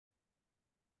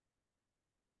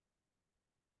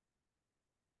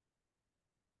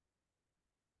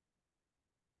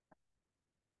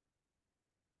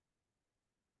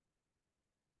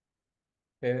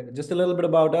Okay, just a little bit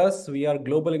about us. We are a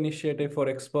global initiative for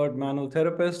expert manual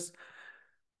therapists.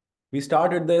 We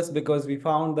started this because we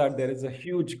found that there is a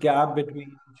huge gap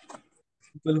between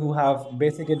people who have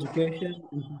basic education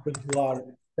and people who are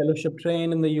fellowship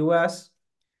trained in the US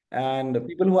and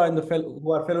people who are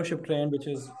who are fellowship trained, which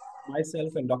is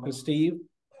myself and Dr. Steve.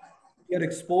 We are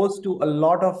exposed to a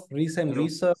lot of recent Hello.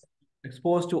 research,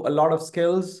 exposed to a lot of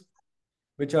skills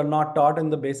which are not taught in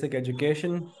the basic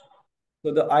education.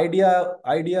 So the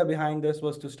idea behind this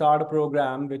was to start a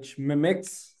program which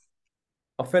mimics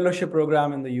a fellowship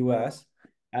program in the US.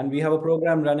 And we have a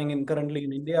program running currently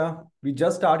in India. We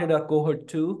just started our cohort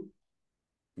 2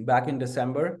 back in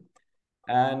December.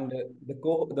 And the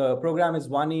program is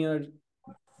 1 year.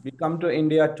 We come to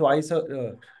India twice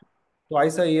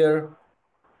a year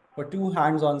for two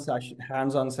hands-on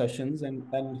sessions,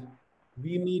 and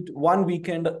we meet one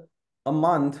weekend a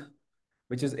month,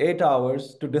 which is 8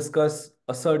 hours, to discuss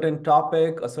a certain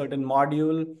topic, a certain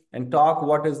module, and talk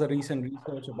what is the recent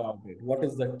research about it, what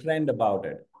is the trend about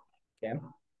it. Okay.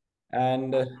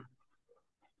 And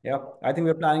yeah, I think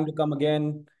we're planning to come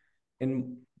again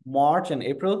in March and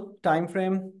April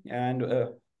timeframe. And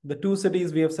the two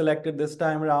cities we have selected this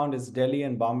time around is Delhi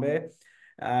and Bombay.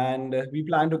 And we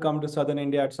plan to come to Southern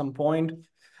India at some point.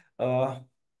 Uh,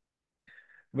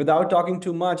 Without talking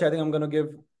too much, I think I'm going to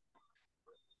give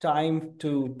time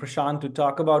to Prashant to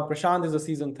talk about. Prashant is a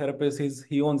seasoned therapist.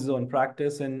 He owns his own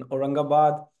practice in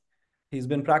Aurangabad. He's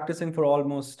been practicing for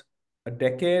almost a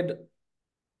decade.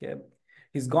 Yeah.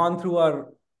 He's gone through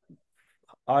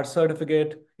our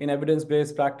certificate in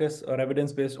evidence-based practice or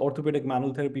evidence-based orthopedic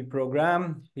manual therapy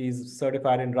program. He's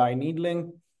certified in dry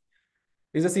needling.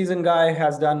 He's a seasoned guy,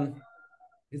 has done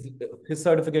his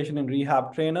certification in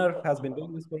rehab trainer, has been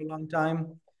doing this for a long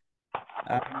time.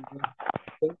 And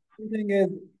the thing is,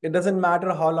 it doesn't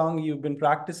matter how long you've been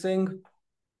practicing,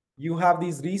 you have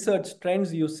these research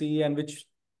trends you see, and which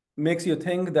makes you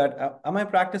think that, am I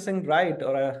practicing right,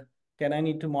 or can I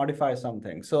need to modify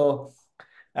something? So,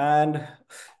 and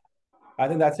I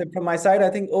think that's it from my side. I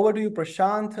think over to you,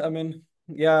 Prashant. I mean,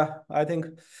 yeah, I think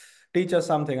teach us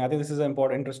something. I think this is an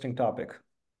important, interesting topic.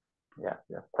 Yeah.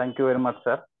 Thank you very much,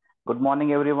 sir. Good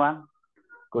morning, everyone.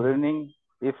 Good Mhm. evening.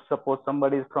 If suppose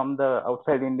somebody is from the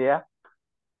outside India,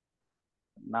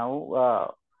 now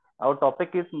our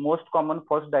topic is most common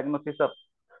first diagnosis of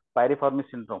Piriformis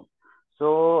syndrome.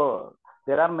 So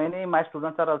there are many. My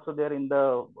students are also there in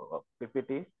the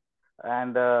PPT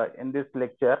and in this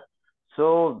lecture. So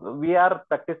we are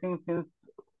practicing since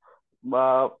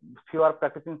few are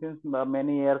practicing since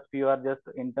many years, few are just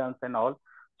interns and all.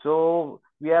 So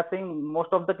we are seeing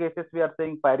most of the cases we are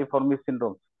saying piriformis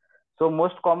syndrome. So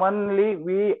most commonly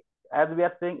as we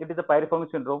are saying it is a piriformis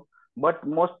syndrome, but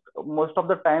most of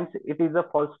the times it is a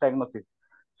false diagnosis.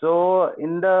 So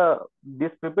in the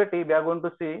this PPT we are going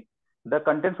to see the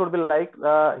contents would be like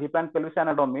hip and pelvis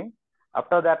anatomy.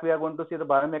 After that we are going to see the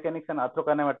biomechanics and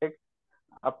arthrokinematics.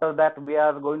 After that, we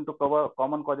are going to cover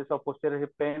common causes of posterior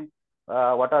hip pain,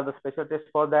 what are the special tests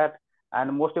for that,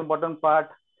 and most important part,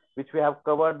 which we have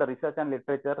covered the research and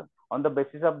literature. On the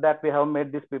basis of that, we have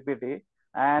made this PPT.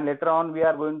 And later on, we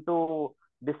are going to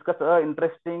discuss an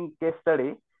interesting case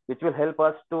study, which will help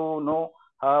us to know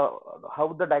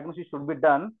how the diagnosis should be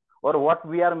done or what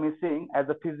we are missing as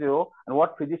a physio and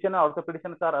what physician and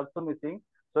orthopedicians are also missing.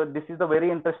 So this is a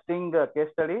very interesting case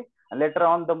study. And later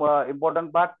on, the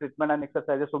important part, treatment and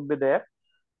exercises would be there.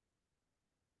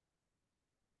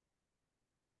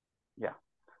 Yeah.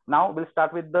 Now we'll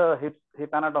start with the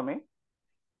hip anatomy.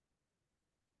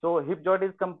 So hip joint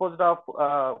is composed of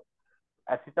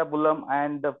acetabulum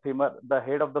and the femur, the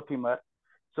head of the femur.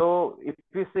 So if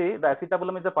we see, the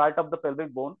acetabulum is a part of the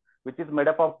pelvic bone, which is made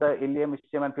up of the ilium,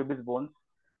 ischium, and pubis bones.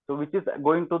 So which is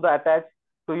going to the attach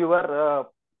to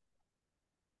your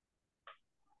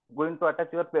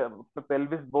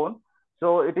pelvis bone.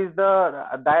 So it is the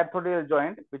diaphragmal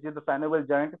joint, which is the synovial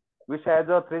joint, which has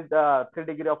a 3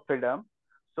 degree of freedom.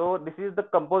 So this is the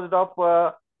composed of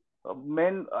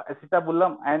main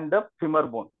acetabulum and the femur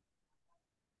bone.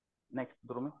 Next,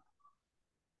 Dhruvi.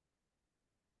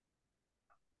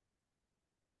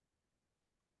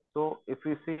 So if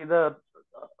you see the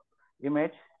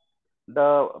image,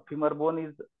 the femur bone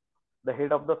is the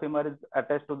head of the femur is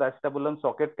attached to the acetabulum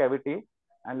socket cavity,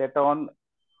 and later on,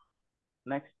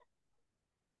 next,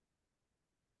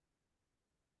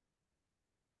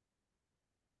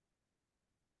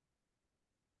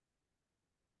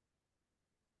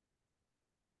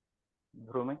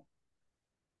 Dhruvi.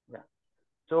 Yeah.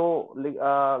 So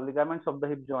ligaments of the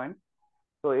hip joint.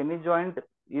 So any joint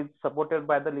is supported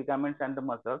by the ligaments and the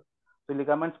muscles. So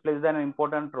ligaments plays an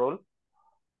important role.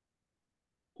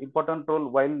 important role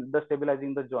while the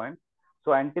stabilizing the joint.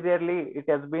 So anteriorly, it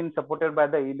has been supported by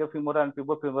the iliofemoral and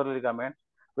pubofemoral ligaments,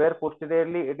 where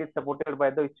posteriorly it is supported by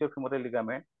the ischiofemoral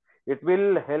ligament. It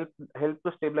will help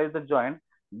to stabilize the joint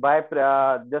by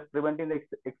just preventing the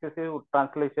excessive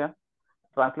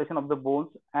translation of the bones,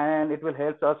 and it will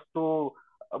help us to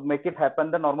make it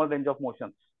happen the normal range of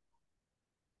motions.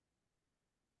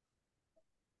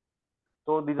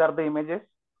 So these are the images.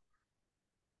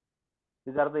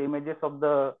 These are the images of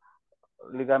the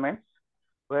ligaments,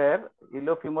 where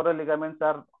iliofemoral ligaments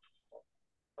are.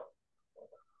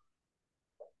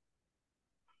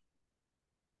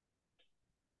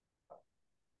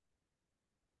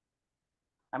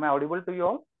 Am I audible to you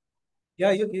all?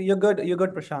 Yeah, you're good. You're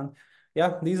good, Prashant.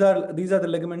 Yeah, these are the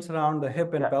ligaments around the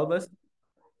hip and Yeah, pelvis.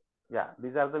 yeah.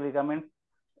 These are the ligaments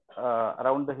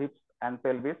around the hips and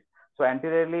pelvis. So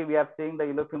anteriorly, we are seeing the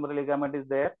iliofemoral ligament is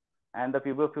there, and the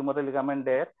pubofemoral ligament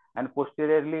there, and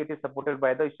posteriorly, it is supported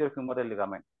by the ischiofemoral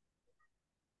ligament.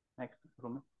 Next,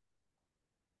 Rumi.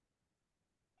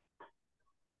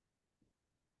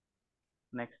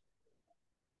 Next.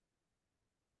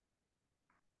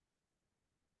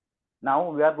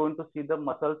 Now we are going to see the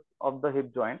muscles of the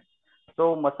hip joint.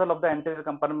 So muscle of the anterior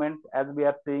compartment, as we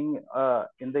are seeing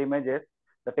in the images,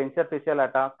 the tensor fasciae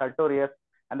lata, sartorius,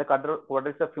 and the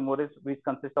quadriceps femoris, which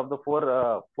consist of the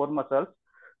four muscles.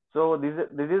 So this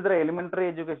is the elementary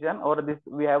education, or this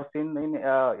we have seen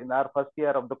in our first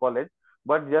year of the college.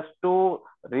 But just to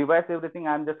revise everything,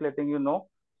 I am just letting you know.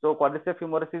 So quadriceps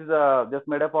femoris is just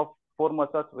made up of four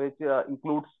muscles, which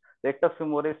includes rectus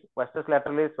femoris, vastus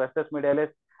lateralis, vastus medialis,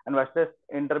 and vastus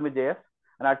intermedius,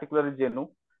 and articularis genu.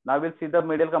 Now we'll see the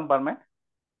medial compartment.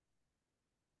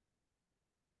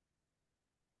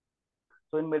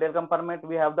 So in medial compartment,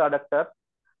 we have the adductor,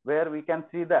 where we can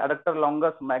see the adductor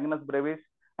longus, magnus brevis,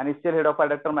 and ischial head of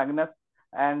adductor magnus,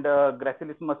 and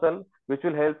gracilis muscle, which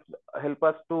will help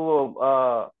us to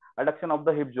adduction of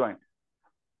the hip joint.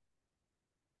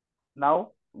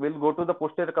 Now we'll go to the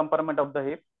posterior compartment of the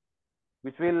hip,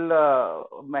 which will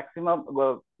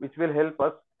which will help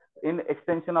us in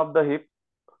extension of the hip,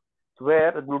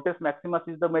 where gluteus maximus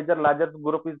is the major largest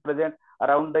group is present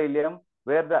around the ilium,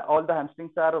 where all the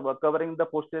hamstrings are covering the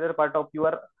posterior part of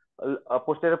your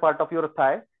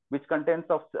thigh, which contains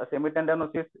of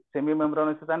semitendinosus,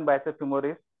 semimembranosus, and biceps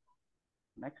femoris.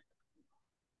 Next.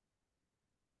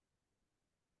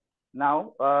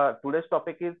 Now, today's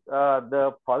topic is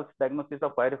the false diagnosis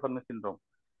of piriformis syndrome.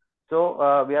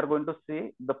 So we are going to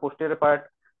see the posterior part,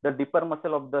 the deeper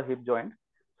muscle of the hip joint.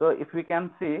 So if we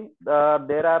can see,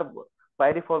 there are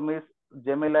piriformis,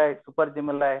 gemelli,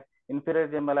 supergemelli, inferior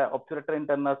gemelli, obturator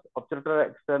internus, obturator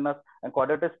externus, and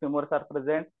quadratus femoris are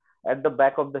present at the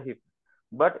back of the hip.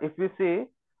 But if we see,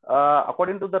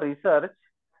 according to the research,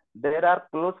 there are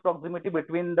close proximity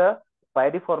between the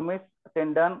piriformis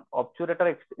tendon,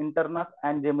 obturator internus,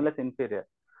 and gemellus inferior.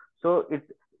 So it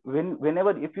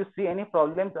whenever if you see any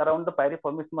problems around the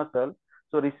piriformis muscle,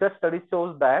 so research studies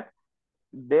shows that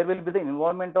there will be the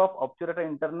involvement of obturator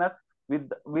internus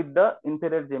with the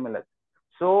inferior gemellus.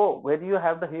 So when you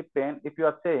have the hip pain, if you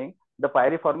are saying the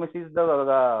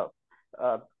uh,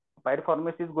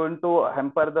 piriformis is going to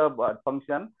hamper the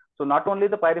function. So not only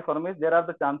the piriformis, there are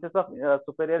the chances of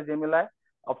superior gemelli,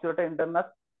 obturator internus,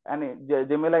 and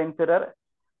gemella inferior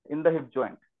in the hip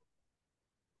joint.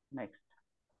 Next.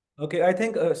 Okay, I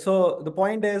think so. The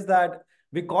point is that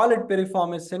we call it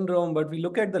piriformis syndrome, but we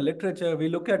look at the literature, we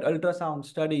look at ultrasound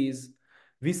studies,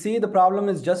 we see the problem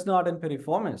is just not in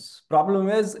piriformis. Problem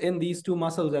is in these two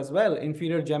muscles as well,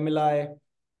 inferior gemelli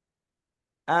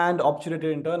and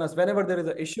obturator internus, whenever there is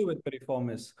an issue with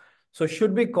piriformis. So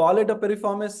should we call it a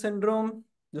piriformis syndrome?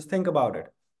 Just think about it.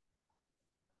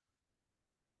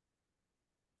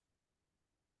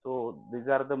 So these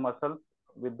are the muscles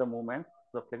with the movements.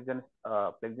 The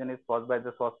flexion is caused by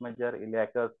the psoas major,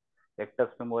 iliacus, rectus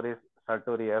femoris,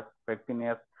 sartorius,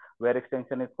 pectineus, where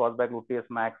extension is caused by gluteus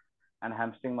max, and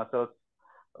hamstring muscles,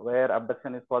 where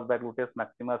abduction is caused by gluteus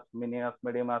maximus, minimus,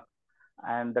 medimus,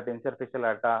 and the tensor fasciae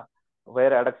lata,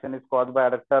 where adduction is caused by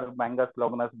adductor mangus,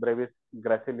 longus, brevis,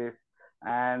 gracilis,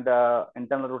 and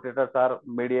internal rotators are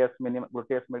gluteus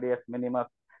medius, minimus,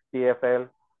 TFL,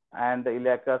 and the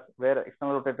iliacus, where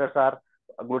external rotators are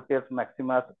gluteus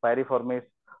maximus, piriformis,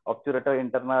 obturator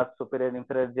internus, superior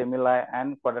inferior gemelli,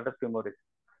 and quadratus femoris.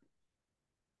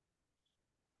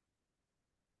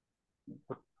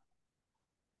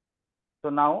 So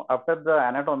now, after the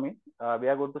anatomy, we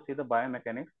are going to see the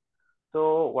biomechanics.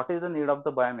 So what is the need of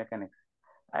the biomechanics?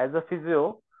 As a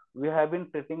physio, we have been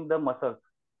treating the muscles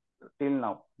till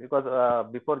now, because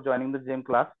before joining the gym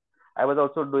class, I was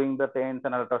also doing the TENS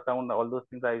and ultrasound, all those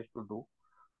things I used to do.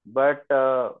 But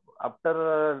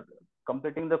after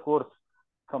completing the course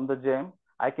from the gym,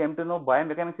 I came to know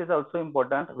biomechanics is also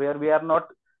important, where we are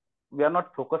not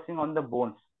focusing on the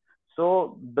bones.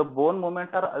 So the bone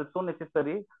movements are also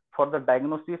necessary for the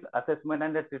diagnosis, assessment,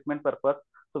 and the treatment purpose.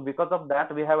 So because of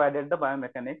that, we have added the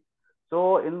biomechanics.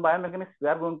 So in biomechanics, we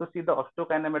are going to see the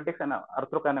osteokinematics and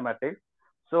arthrokinematics.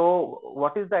 So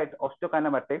what is that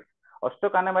osteokinematics?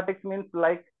 Osteokinematics means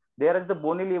like there is the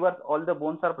bony livers, all the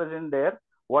bones are present there.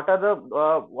 What are the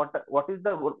what is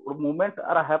the movements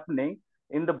are happening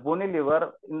in the bony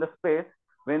liver in the space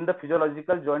when the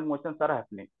physiological joint motions are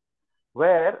happening?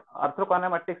 Where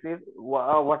arthrokinematics is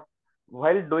what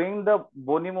while doing the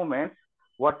bony movements,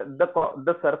 what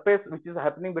the surface which is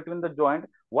happening between the joint,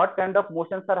 what kind of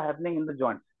motions are happening in the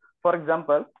joints. For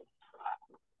example,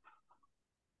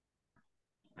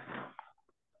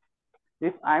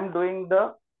 if I'm doing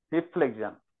the hip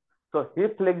flexion, so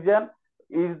hip flexion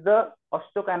is the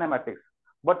osteokinematics.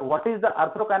 But what is the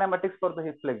arthrokinematics for the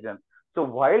hip flexion? So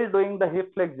while doing the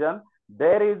hip flexion,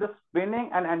 there is a spinning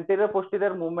and anterior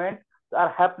posterior movement are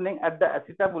happening at the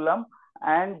acetabulum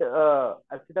and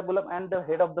the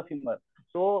head of the femur.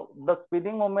 So the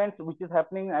spinning movements which is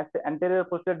happening at the anterior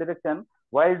posterior direction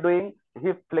while doing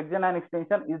hip flexion and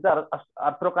extension is the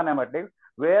arthrokinematics,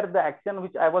 where the action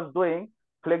which I was doing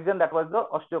flexion, that was the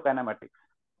osteokinematics.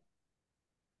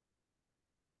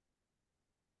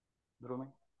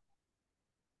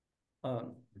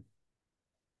 Um,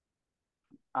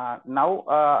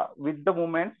 Now with the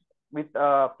movements with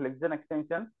flexion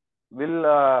extension,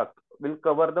 will will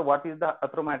cover the what is the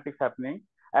arthromatics happening.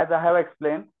 As I have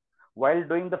explained, while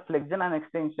doing the flexion and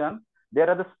extension, there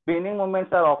are the spinning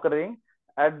movements are occurring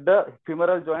at the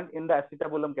femoral joint in the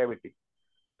acetabulum cavity.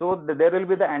 So there will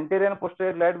be the anterior and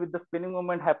posterior glide with the spinning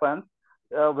movement happens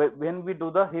when we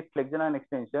do the hip flexion and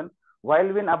extension.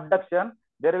 While in abduction,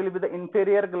 there will be the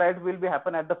inferior glide will be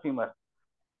happen at the femur.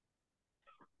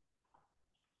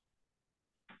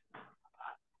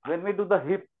 When we do the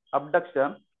hip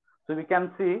abduction, so we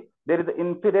can see there is the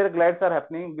inferior glides are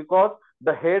happening because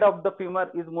the head of the femur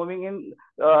is moving in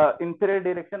inferior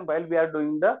direction while we are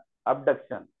doing the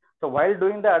abduction. So while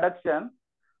doing the adduction,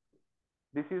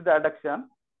 this is the adduction.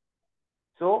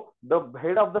 So the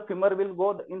head of the femur will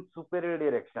go in superior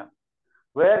direction.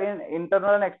 Where in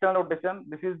internal and external rotation,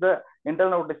 this is the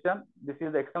internal rotation, this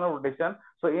is the external rotation.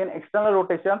 So in external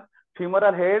rotation,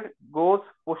 femoral head goes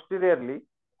posteriorly,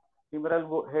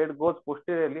 femoral head goes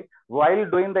posteriorly, while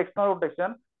doing the external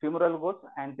rotation, femoral goes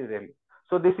anteriorly.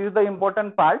 So this is the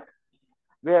important part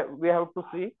where we have to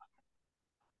see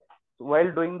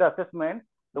while doing the assessment,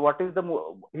 what is the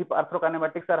hip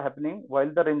arthrokinematics are happening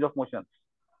while the range of motions.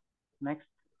 Next.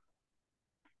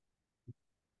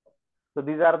 So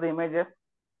these are the images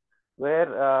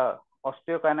where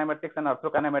osteokinematics and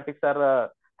arthrokinematics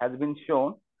are has been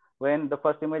shown. When the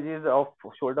first image is of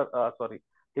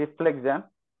hip flexion,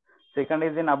 second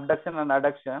is in abduction and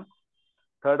adduction,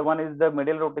 third one is the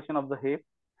medial rotation of the hip,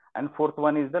 and fourth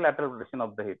one is the lateral rotation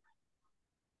of the hip.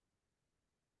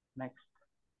 Next.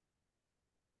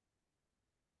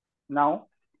 Now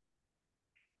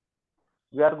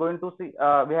we are going to see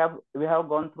we have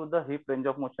gone through the hip range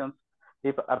of motions,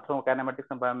 hip arthrokinematics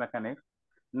and biomechanics.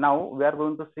 Now we are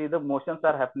going to see the motions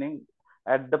are happening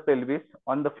at the pelvis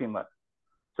on the femur.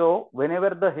 So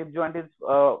whenever the hip joint is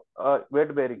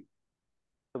weight bearing,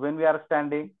 so when we are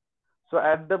standing, so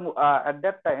at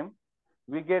that time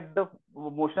we get the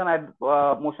motion at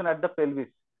the pelvis.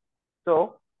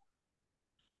 So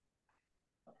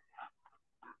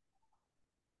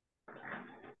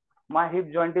my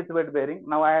hip joint is weight bearing.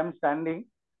 Now I am standing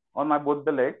on my both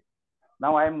the legs.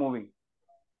 Now I am moving.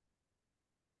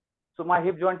 So my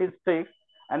hip joint is fixed,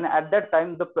 and at that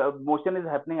time the motion is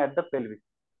happening at the pelvis.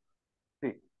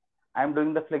 See, I am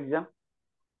doing the flexion.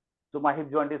 So my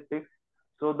hip joint is fixed.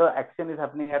 So the action is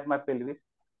happening at my pelvis.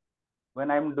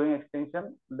 When I am doing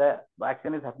extension, the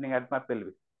action is happening at my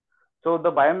pelvis. So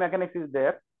the biomechanics is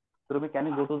there. Ruby, can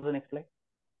you go to the next slide?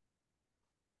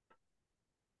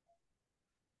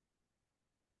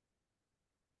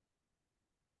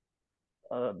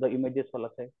 The images for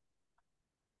side.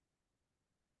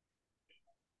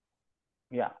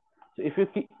 Yeah. So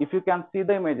if you can see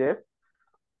the images,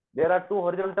 there are two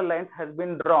horizontal lines has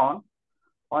been drawn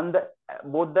on the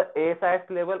both the ASIS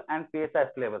level and PSIS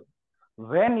level.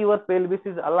 When your pelvis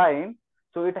is aligned,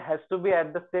 so it has to be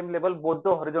at the same level. Both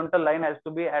the horizontal line has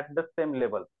to be at the same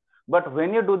level. But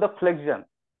when you do the flexion,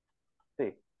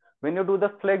 see, when you do the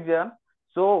flexion,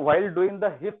 so while doing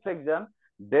the hip flexion,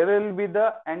 there will be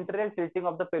the anterior tilting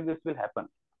of the pelvis will happen.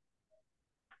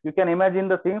 You can imagine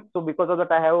the things. So because of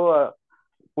that, I have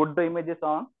put the images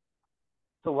on.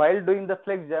 So while doing the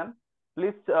flexion,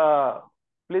 please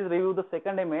review the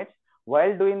second image.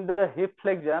 While doing the hip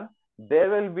flexion, there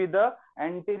will be the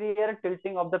anterior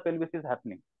tilting of the pelvis is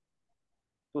happening.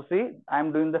 So see, I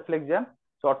am doing the flexion,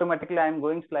 so automatically I am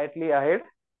going slightly ahead.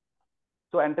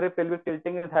 So anterior pelvic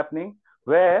tilting is happening,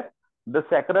 where the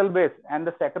sacral base and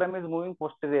the sacrum is moving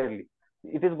posteriorly.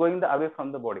 It is going away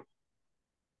from the body.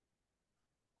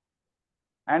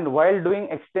 And while doing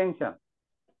extension,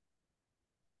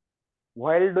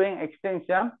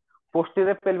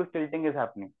 posterior pelvic tilting is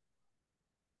happening,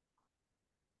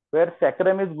 where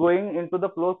sacrum is going into the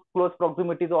close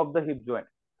proximity of the hip joint.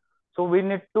 So we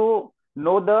need to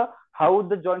know the how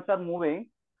the joints are moving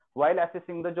while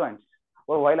assessing the joints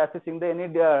or while assessing the any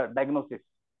diagnosis.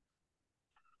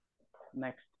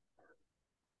 Next.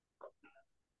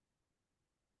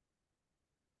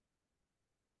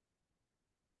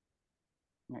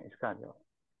 इसका आ जाओ,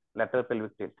 lateral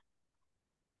pelvic tilt.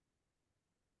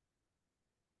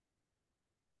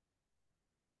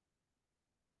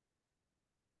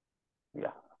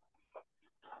 Yeah.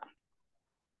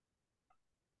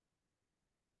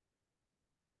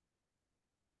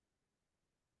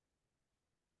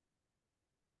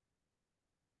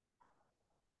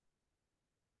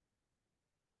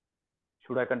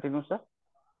 Should I continue, sir?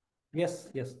 Yes,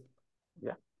 yes.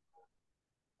 Yeah.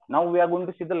 Now we are going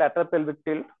to see the lateral pelvic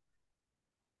tilt.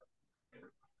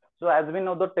 So as we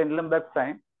know the pendulum back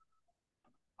sign,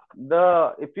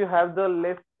 if you have the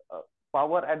less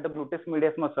power at the gluteus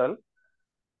medius muscle,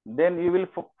 then you will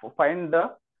find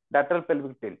the lateral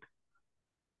pelvic tilt.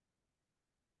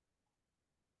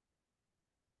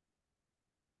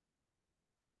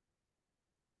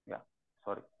 Yeah,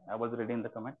 sorry, I was reading the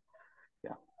comment.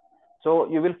 Yeah, so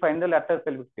you will find the lateral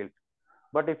pelvic tilt.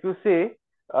 But if you see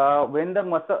when the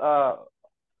muscle,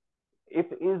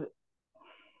 if is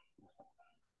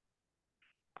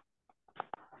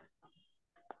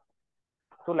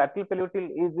so lateral pelvic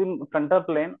tilt is in frontal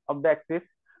plane of the axis,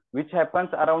 which happens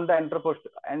around the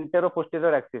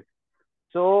anteroposterior axis.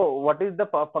 So what is the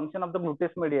function of the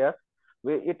gluteus medius?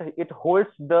 It holds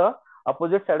the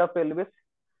opposite side of pelvis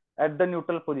at the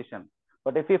neutral position.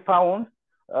 But if we found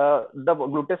the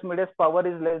gluteus medius power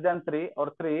is less than 3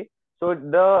 or 3, so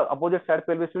the opposite side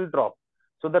pelvis will drop.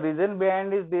 So the reason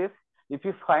behind is this: if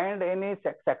you find any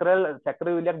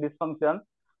sacroiliac dysfunction,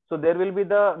 so there will be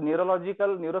the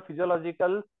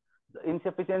neurophysiological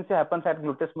insufficiency happens at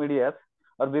gluteus medius,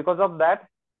 or because of that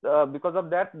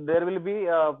there will be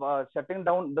shutting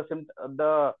down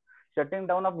the shutting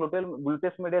down of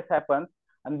gluteus medius happens,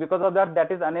 and because of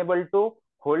that is unable to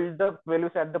hold the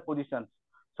pelvis at the positions.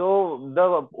 So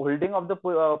the holding of the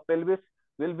pelvis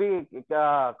will be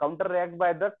counteract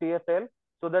by the TFL,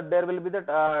 so that there will be the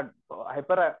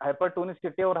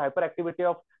hypertonicity or hyperactivity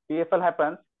of TFL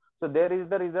happens. So there is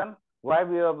the reason why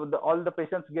all the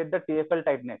patients get the TFL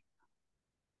tightness.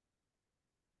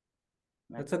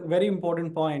 That's a very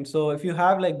important point. So if you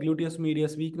have like gluteus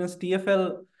medius weakness,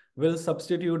 TFL will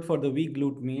substitute for the weak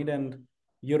glute med and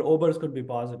your obers could be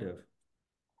positive.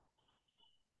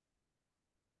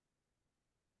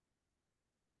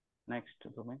 Next,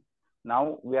 Bhumi.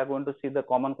 Now we are going to see the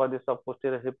common causes of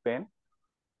posterior hip pain.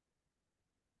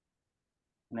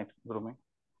 Next, Bhumi.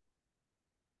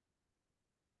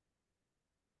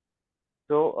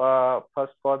 So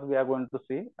first cause we are going to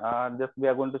see, just we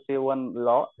are going to see one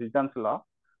law, Hilton's law.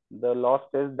 The law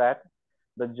says that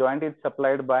the joint is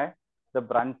supplied by the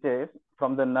branches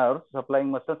from the nerves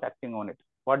supplying muscles acting on it.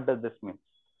 What does this mean?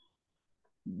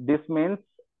 This means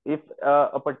if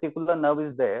a particular nerve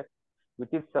is there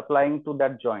which is supplying to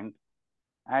that joint,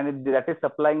 and that is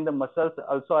supplying the muscles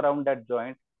also around that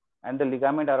joint and the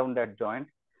ligament around that joint.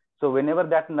 So whenever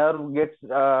that nerve gets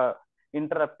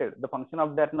interrupted, the function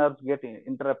of that nerve get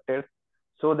interrupted,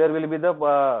 so there will be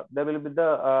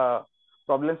the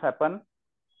problems happen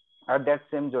at that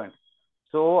same joint.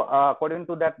 So according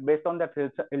to that, based on that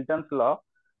Hilton's law,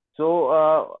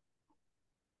 so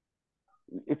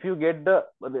if you get the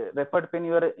referred pain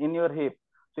in your hip,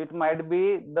 so it might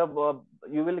be the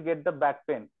you will get the back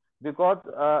pain, because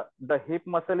the hip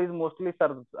muscle is mostly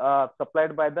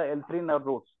supplied by the L3 nerve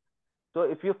roots. So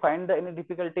if you find any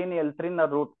difficulty in L3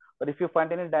 nerve root, or if you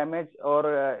find any damage or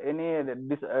any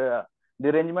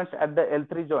derangements at the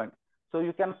L3 joint, so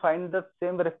you can find the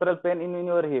same referral pain in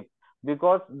your hip,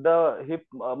 because the hip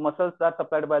muscles are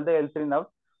supplied by the L3 nerve.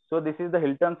 So this is the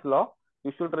Hilton's law.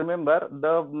 You should remember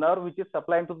the nerve which is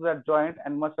supplying to that joint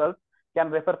and muscles can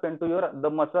refer pain to the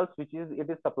muscles which it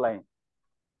is supplying.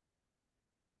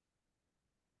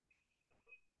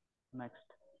 Next.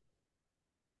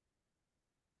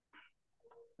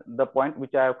 The point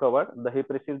which I have covered, the hip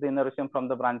receives the innervation from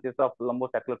the branches of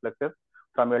lumbosacral plexus,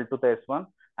 from L to the S1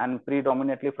 and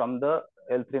predominantly from the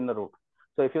L3 in the root.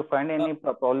 So if you find any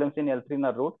problems in L3 in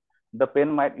the root, the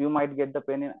pain you might get the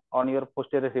pain on your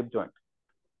posterior hip joint.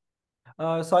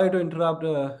 Sorry to interrupt,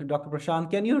 Dr. Prashant.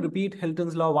 Can you repeat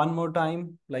Hilton's law one more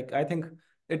time? Like, I think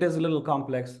it is a little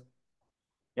complex.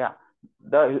 Yeah,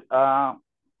 I'll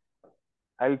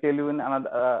tell you in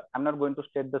another. I'm not going to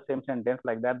state the same sentence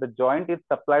like that. The joint is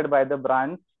supplied by the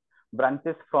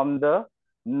branches from the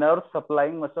nerve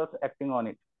supplying muscles acting on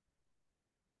it.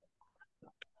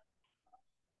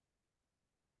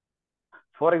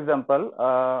 For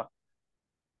example,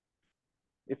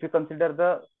 if you consider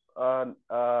the uh,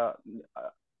 uh,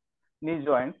 knee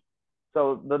joint,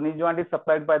 so the knee joint is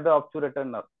supplied by the obturator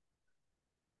nerve.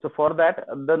 So for that,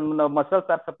 the muscles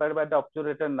are supplied by the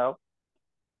obturator nerve.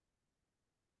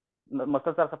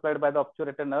 Muscles are supplied by the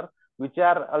obturator nerve, which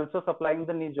are also supplying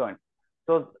the knee joint.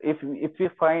 So if we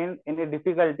find any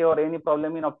difficulty or any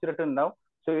problem in obturator nerve,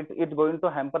 so it's going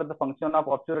to hamper the function of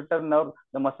obturator nerve.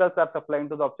 The muscles are supplying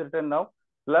to the obturator nerve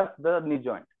plus the knee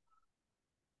joint.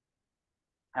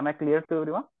 Am I clear to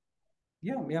everyone?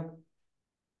 Yeah, yeah.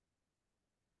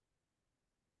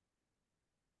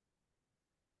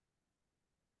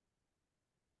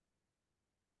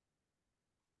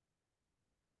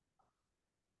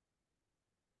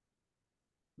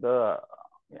 The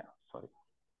yeah, sorry.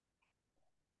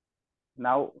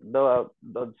 Now the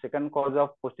second cause of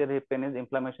posterior hip pain is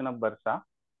inflammation of bursa.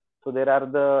 So there are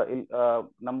the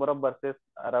number of bursae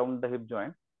around the hip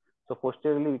joint. So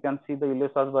posteriorly we can see the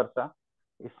iliopsoas bursa,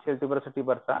 ischial tuberosity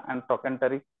bursa, and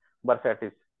trochanteric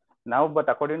bursitis. Now, but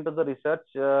according to the research,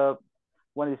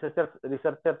 one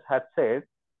researchers have said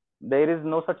there is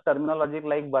no such terminology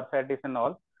like bursitis and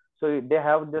all. So they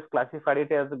have just classified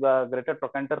it as greater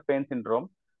trochanter pain syndrome.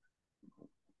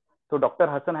 So Dr.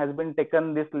 Hassan has been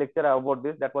taken this lecture about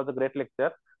this. That was a great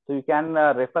lecture. So you can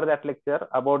refer that lecture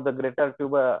about the greater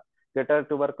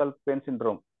tubercle pain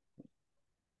syndrome.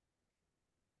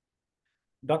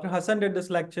 Dr. Hassan did this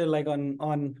lecture like on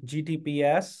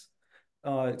GTPS.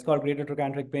 It's called Greater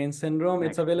Trochanteric Pain Syndrome.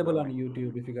 It's Next. available on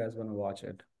YouTube if you guys want to watch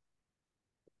it.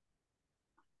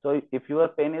 So if your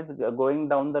pain is going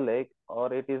down the leg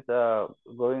or it is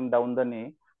going down the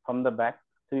knee from the back,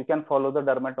 so you can follow the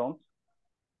dermatomes.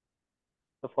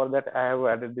 So for that, I have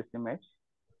added this image.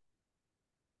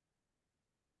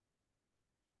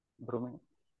 Grooming.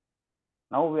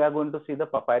 Now we are going to see the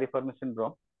piriformis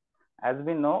syndrome. As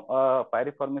we know,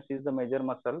 piriformis is the major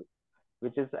muscle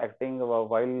which is acting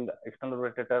while external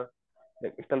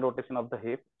rotation of the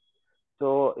hip.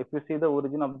 So if you see the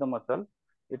origin of the muscle,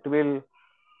 it will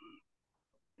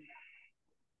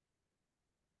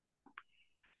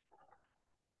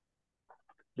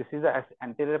this is the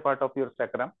anterior part of your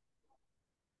sacrum.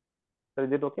 So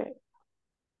is it okay?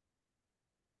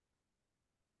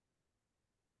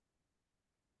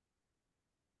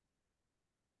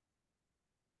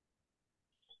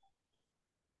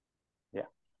 Yeah.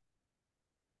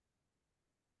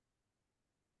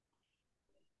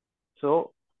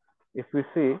 So if we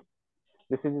see,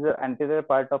 this is the anterior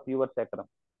part of your sacrum.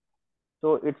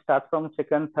 So it starts from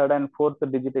second, third, and fourth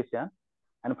digitation,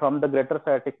 and from the greater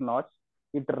sciatic notch,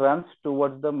 it runs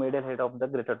towards the medial head of the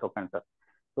greater trochanter.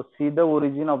 So see the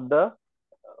origin of the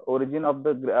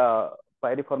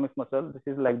piriformis muscle. This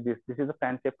is like this. This is a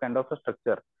fan shape kind of a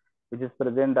structure which is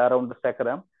present around the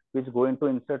sacrum, which is going to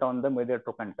insert on the medial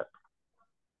trochanter.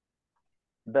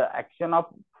 The action of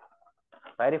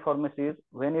piriformis is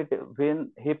when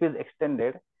hip is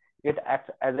extended, it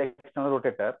acts as an external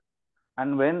rotator,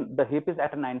 and when the hip is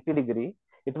at a 90-degree,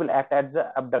 it will act as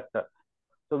the abductor.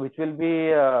 So which will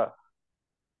be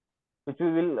which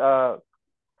we will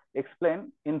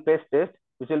explain in pace test,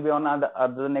 which will be on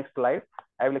the next slide.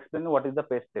 I will explain what is the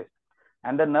pace test.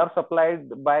 And the nerve supplied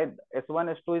by S1,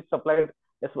 S2 is supplied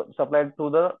to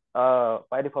the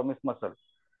piriformis muscle.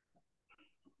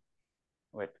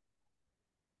 Wait.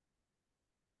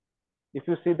 If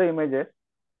you see the images,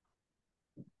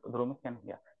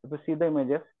 if you see the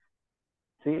images,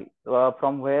 see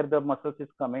from where the muscles is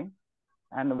coming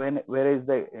and where is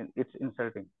it's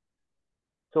inserting.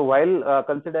 So while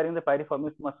considering the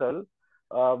piriformis muscle,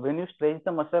 when you stretch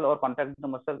the muscle or contract the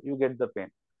muscle, you get the pain.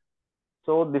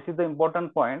 So this is the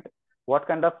important point. What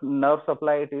kind of nerve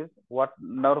supply it is? What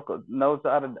nerves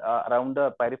are around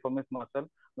the piriformis muscle?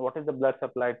 What is the blood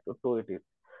supply to it is?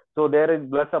 So there is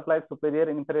blood supply superior,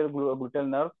 inferior gluteal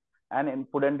nerve, and in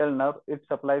pudendal nerve. It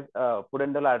supplies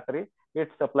pudendal artery.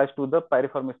 It supplies to the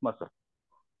piriformis muscle.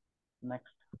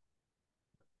 Next.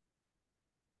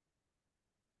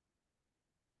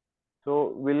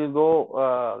 So we'll go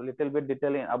a little bit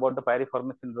detail about the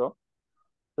piriformis syndrome.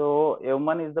 So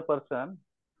Evman is the person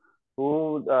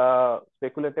who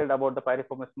speculated about the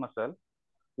piriformis muscle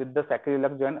with the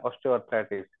sacroiliac joint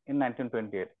osteoarthritis in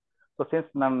 1928. So since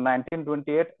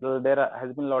 1928, there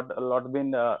has been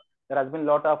there has been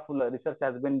lot of research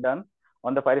has been done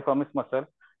on the piriformis muscle,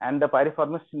 and the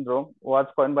piriformis syndrome was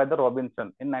coined by the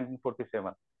Robinson in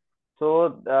 1947.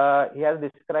 So he has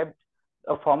described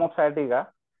a form of sciatica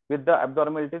with the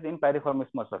abnormalities in piriformis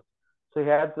muscle. So he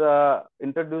has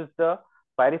introduced the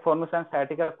piriformis and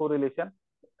sciatica correlation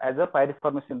as a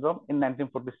piriformis syndrome in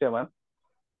 1947.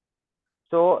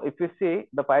 So if you see,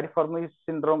 the piriformis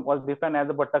syndrome was defined as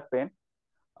a buttock pain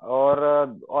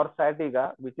or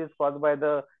sciatica, which is caused by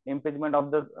the impingement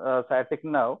of the sciatic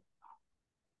nerve.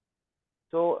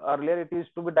 So earlier it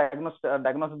used to be diagnosed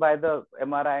by the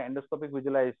MRI endoscopic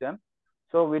visualization.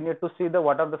 So we need to see the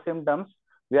what are the symptoms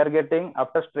we are getting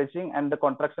after stretching and the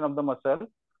contraction of the muscle.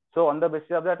 So on the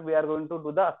basis of that, we are going to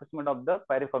do the assessment of the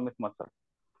piriformis muscle.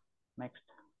 Next.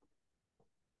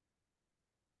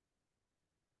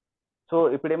 So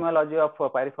epidemiology of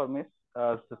piriformis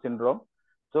syndrome.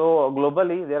 So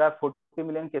globally, there are 40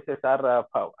 million cases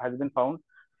has been found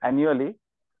annually,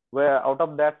 where out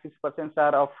of that 6%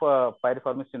 are of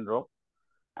piriformis syndrome.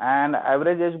 And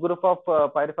average age group of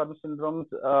piriformis syndrome,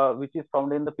 which is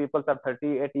found in the people are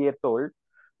 38 years old,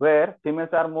 where females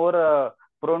are more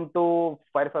prone to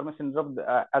piriformis syndrome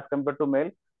as compared to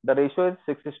male. The ratio is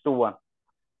 6:1.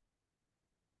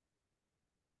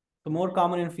 So more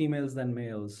common in females than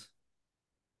males.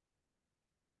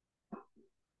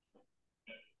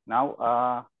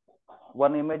 Now,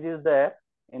 one image is there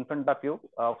in front of you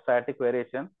of sciatic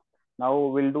variation. Now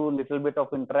we'll do a little bit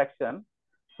of interaction.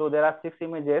 So there are 6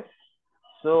 images.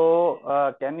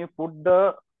 So can you put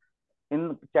the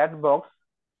in chat box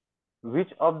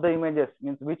which of the images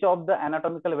means which of the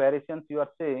anatomical variations you are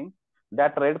seeing?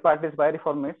 That red part is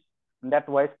piriformis, that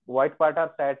white part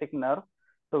are sciatic nerve.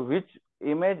 So which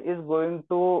image is going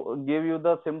to give you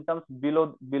the symptoms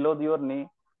below your knee,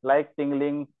 like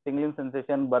tingling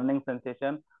sensation, burning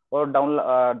sensation, or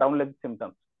down leg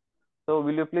symptoms? So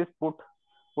will you please put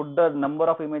the number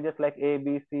of images like A,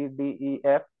 B, C, D, E,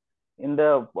 F in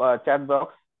the chat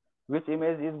box? Which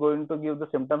image is going to give the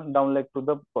symptoms down leg to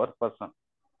the person?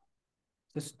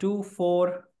 It's 2,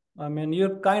 4. I mean,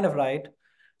 you're kind of right.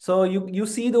 So you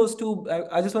see those two.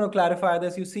 I just want to clarify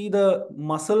this. You see the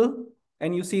muscle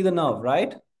and you see the nerve,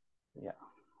 right? Yeah.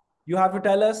 You have to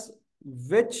tell us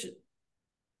which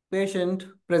patient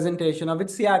presentation or which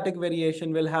sciatic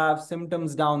variation will have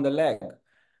symptoms down the leg.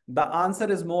 The answer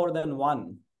is more than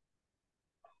one.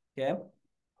 Okay.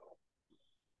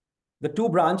 The two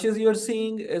branches you're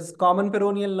seeing is common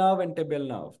peroneal nerve and tibial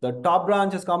nerve. The top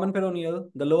branch is common peroneal,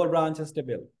 the lower branch is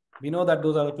tibial. We know that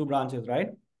those are the two branches, right?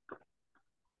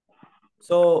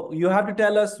 So you have to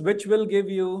tell us which will give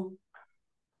you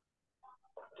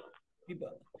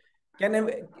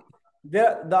can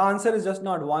the answer is just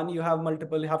not one. You have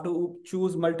multiple. You have to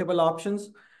choose multiple options.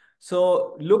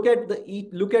 So look at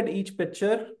each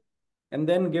picture and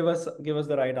then give us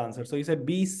the right answer. So you said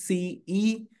B, C,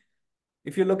 E.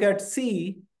 If you look at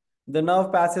C, the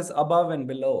nerve passes above and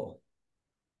below.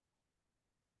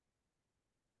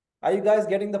 Are you guys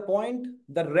getting the point?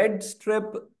 The red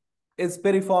strip is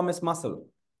piriformis muscle.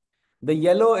 The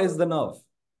yellow is the nerve.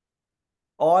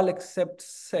 All except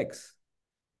 6.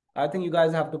 I think you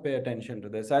guys have to pay attention to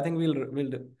this. I think we'll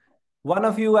do. One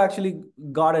of you actually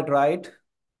got it right.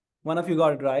 One of you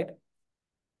got it right.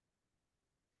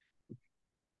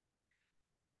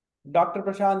 Dr.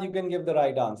 Prashant, you can give the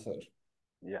right answer.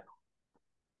 Yeah.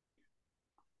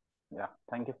 Yeah.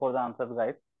 Thank you for the answer,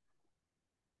 guys.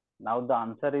 Now the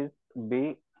answer is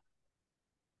B,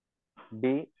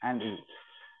 D, and E.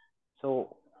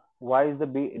 So why is the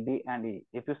B, D, and E?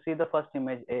 If you see the first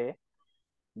image A,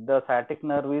 the sciatic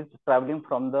nerve is traveling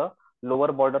from the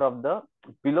lower border of the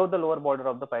below the lower border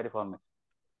of the piriformis.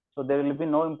 So there will be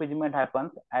no impingement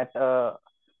happens at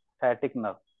sciatic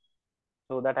nerve.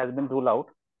 So that has been ruled out.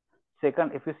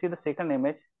 Second, if you see the second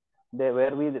image,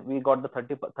 where we got the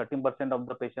 13% of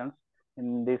the patients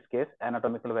in this case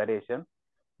anatomical variation.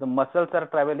 The muscles are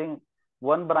traveling.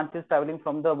 One branch is traveling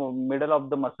from the middle of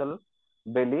the muscle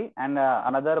belly, and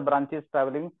another branch is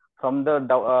traveling from the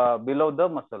below the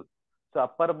muscle. So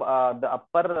the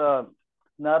upper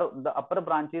nerve, the upper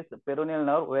branch is peroneal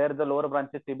nerve, where the lower branch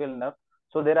is tibial nerve.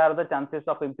 So there are the chances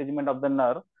of impingement of the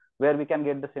nerve, where we can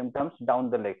get the symptoms down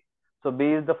the leg. So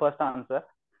B is the first answer.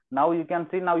 Now you can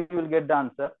see. Now you will get the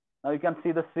answer. Now you can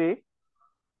see the C.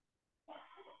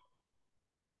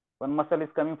 One muscle is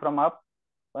coming from up,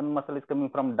 one muscle is coming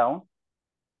from down.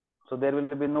 So there will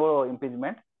be no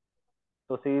impingement.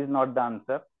 So C is not the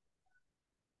answer.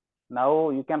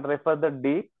 Now you can refer the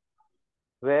D.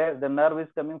 where the nerve is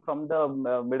coming from the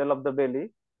middle of the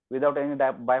belly without any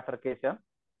bifurcation.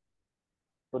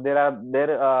 So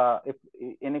if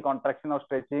any contraction or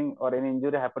stretching or any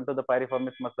injury happen to the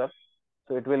piriformis muscle,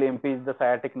 so it will impede the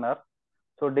sciatic nerve.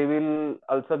 So they will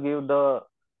also give the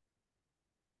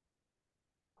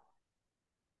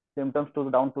symptoms to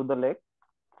down to the leg.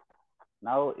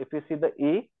 Now, if you see the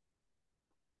E,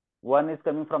 one is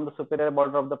coming from the superior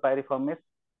border of the piriformis,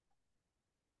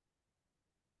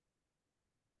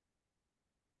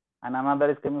 and another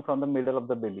is coming from the middle of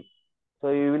the belly.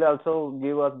 So you will also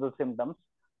give us the symptoms,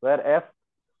 where F,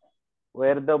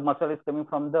 where the muscle is coming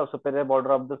from the superior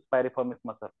border of the piriformis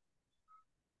muscle.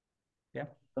 Yeah.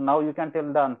 So now you can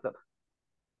tell the answer.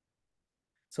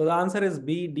 So the answer is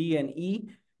B, D, and E.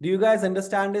 Do you guys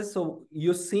understand this? So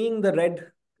you're seeing the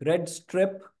red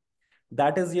strip.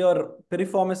 That is your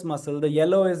piriformis muscle. The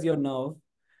yellow is your nerve.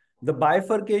 The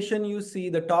bifurcation you see,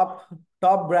 the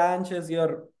top branch is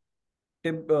your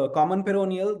common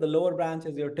peroneal. The lower branch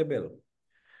is your tibial.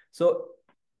 So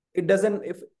it doesn't,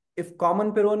 if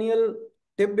common peroneal,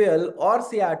 tibial, or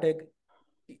sciatic,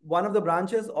 one of the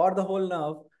branches or the whole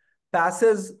nerve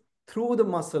passes through the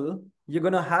muscle, you're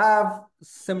going to have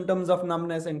symptoms of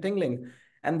numbness and tingling.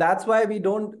 And that's why we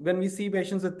don't, when we see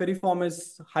patients with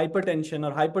piriformis hypertension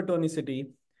or hypertonicity,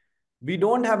 we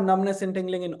don't have numbness and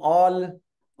tingling in all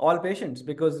patients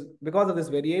because of this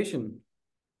variation,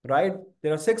 right?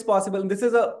 There are six possible. This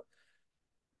is a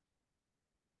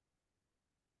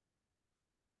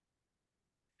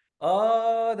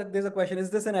there's a question.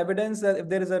 Is this an evidence that if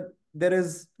there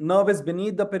is nerve is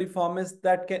beneath the piriformis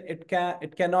that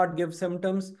it cannot give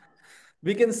symptoms?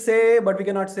 We can say, but we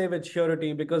cannot say with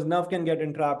surety because nerve can get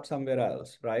entrapped somewhere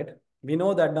else, right? We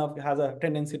know that nerve has a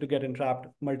tendency to get entrapped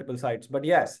multiple sites. But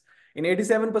yes, in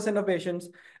 87% of patients,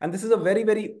 and this is a very,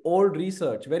 very old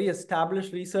research, very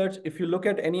established research. If you look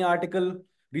at any article,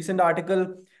 recent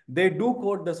article, they do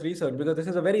quote this research because this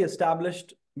is a very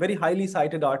established, very highly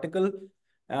cited article,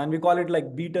 and we call it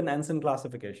like Beaton-Anson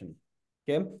classification.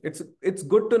 Okay, it's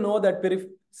good to know that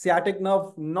sciatic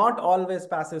nerve not always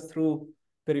passes through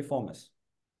piriformis.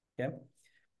 Okay.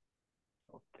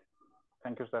 Okay.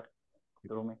 Thank you, sir.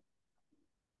 Rumi.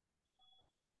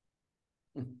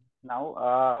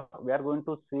 Now we are going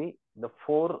to see the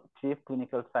 4 chief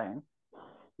clinical signs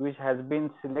which has been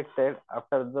selected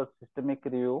after the systemic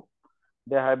review.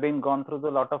 They have been gone through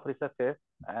the lot of researches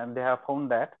and they have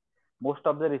found that most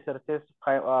of the researchers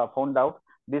found out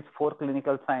these 4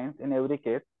 clinical signs in every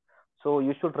case. So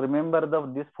you should remember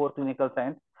these 4 clinical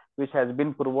signs which has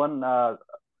been proven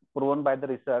by the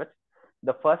research.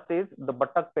 The first is the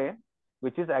buttock pain,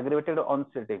 which is aggravated on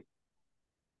sitting.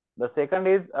 The second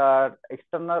is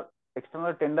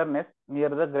external tenderness near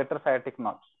the greater sciatic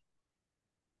nerves.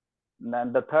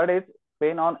 Then the third is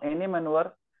pain on any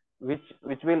maneuver which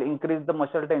will increase the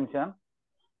muscle tension.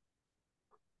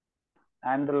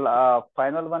 And the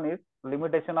final one is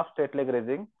limitation of straight leg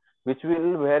raising, which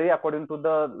will vary according to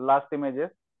the last images.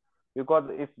 Because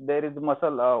if there is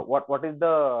muscle, what is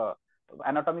the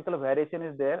anatomical variation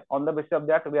is there, on the basis of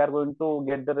that we are going to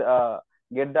get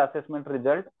the assessment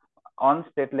result on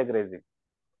straight leg raising.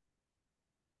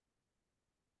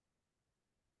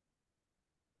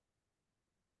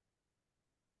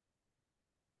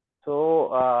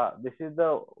 So this is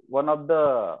the one of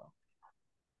the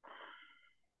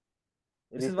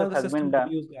This is one research of the has been system done.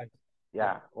 reviews, guys.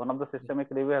 Yeah, one of the systemic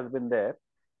review has been there.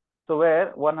 So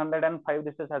where 105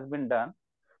 research has been done.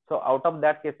 So out of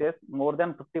that cases, more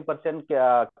than 50%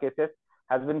 cases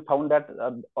has been found that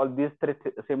all these 3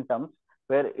 symptoms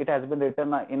where it has been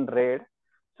written in red.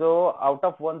 So out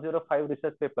of 105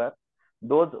 research paper,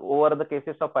 those over the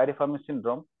cases of piriformis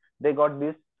syndrome, they got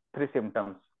these 3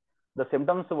 symptoms. The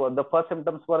symptoms were, the first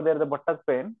symptoms were there the buttock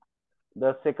pain.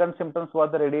 The second symptoms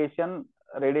was the radiation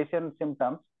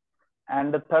symptoms,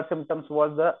 and the third symptoms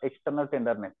was the external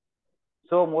tenderness.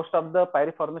 So most of the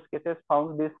piriformis cases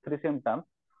found these 3 symptoms.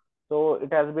 So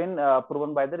it has been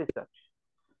proven by the research.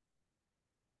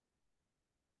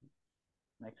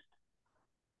 Next.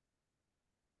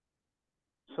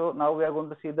 So now we are going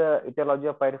to see the etiology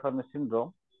of piriformis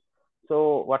syndrome.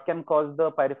 So what can cause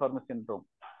the piriformis syndrome?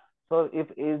 So if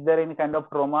is there any kind of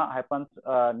trauma happens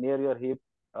near your hip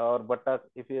or buttock,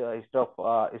 if you history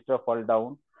of fall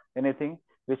down, anything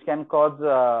which can cause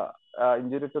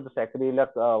injury to the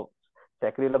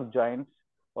sacroiliac joints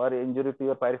or injury to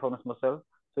your piriformis muscle.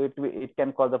 So it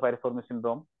can cause the piriformis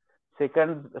syndrome.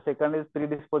 Second is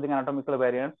predisposing anatomical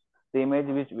variants. The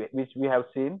image which we have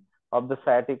seen of the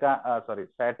sciatic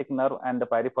nerve and the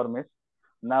piriformis.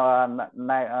 Now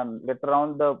later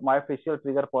on the myofascial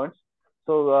trigger points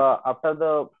So after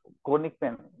the chronic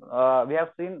pain, we have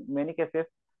seen many cases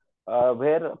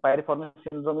where piriformis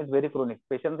syndrome is very chronic.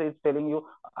 Patient is telling you,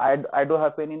 I do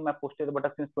have pain in my posterior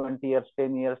buttock since 20 years,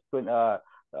 10 years, 20,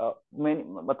 many,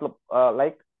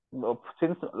 like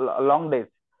since long days.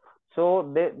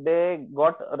 So they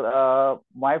got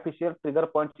myofascial trigger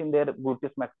points in their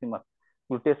gluteus maximus,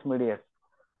 gluteus medius.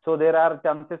 So there are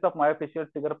chances of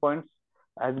myofascial trigger points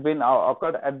has been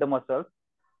occurred at the muscles.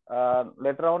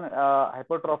 Later on,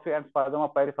 hypertrophy and spasm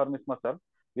of piriformis muscle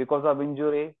because of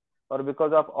injury or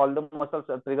because of all the muscles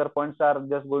trigger points are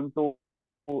just going to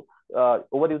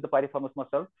overuse the piriformis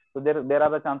muscle. So there are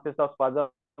the chances of spasm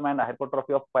and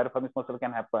hypertrophy of piriformis muscle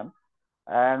can happen.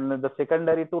 And the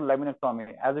secondary to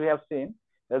laminectomy, as we have seen,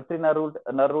 L3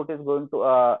 nerve root is going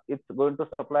to it's going to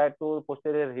supply to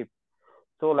posterior hip.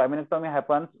 So laminectomy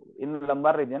happens in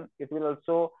lumbar region. It will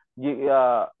also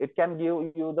it can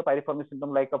give you the piriformis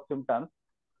syndrome like of symptoms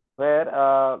where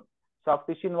soft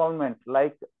tissue involvement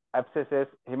like abscesses,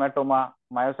 hematoma,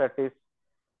 myositis,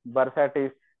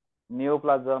 bursitis,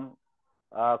 neoplasm,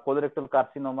 colorectal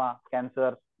carcinoma,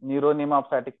 cancer, neuronema of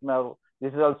sciatic nerve.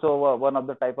 This is also one of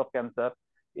the type of cancer.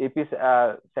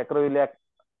 Sacroiliac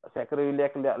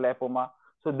lipoma.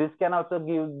 So this can also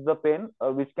give the pain,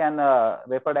 which can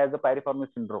referred as the piriformis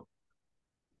syndrome.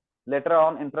 Later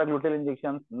on, intragluteal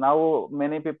injections. Now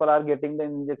many people are getting the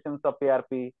injections of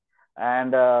PRP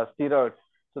and steroids.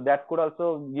 So that could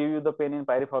also give you the pain in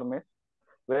piriformis.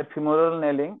 Where femoral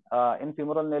nailing, in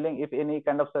femoral nailing, if any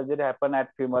kind of surgery happen at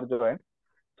femur joint,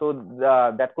 so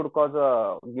that could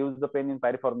cause gives the pain in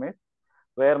piriformis.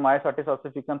 Where myositis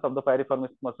ossificans of the piriformis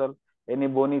muscle, any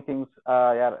bony things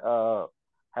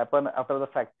happen after the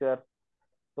fracture.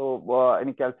 So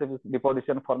any calcium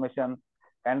deposition formation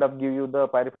kind of give you the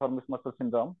piriformis muscle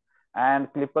syndrome. And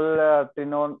uh,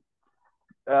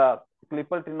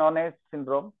 clipal tendinous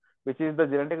syndrome, which is the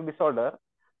genetic disorder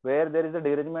where there is a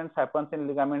derangement happens in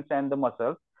ligaments and the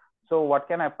muscles. So what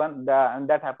can happen? And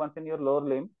that happens in your lower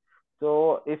limb.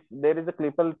 So if there is a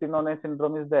clipal tendinous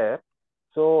syndrome is there,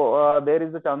 so there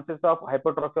is the chances of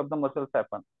hypertrophy of the muscles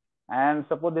happen. And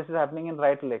suppose this is happening in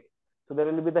right leg, so there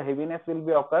will be the heaviness will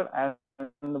be occurred, and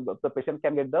the patient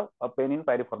can get the pain in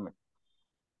piriformis.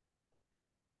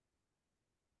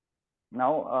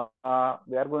 Now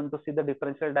we are going to see the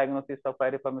differential diagnosis of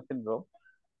piriformis syndrome.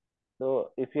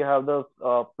 So if you have the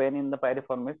pain in the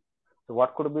piriformis, so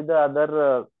what could be the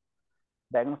other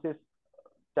diagnosis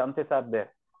chances are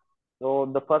there? So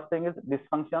the first thing is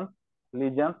dysfunction,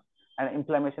 lesions, and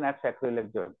inflammation at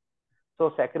sacroiliac joint. So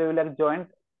sacroiliac joint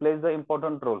plays the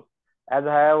important role. As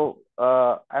I have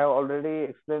already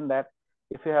explained that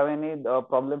if you have any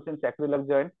problems in sacroiliac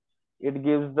joint, it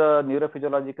gives the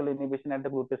neurophysiological inhibition at the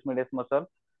gluteus medius muscle,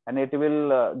 and it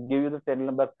will give you the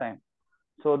Trendelenburg sign.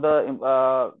 So the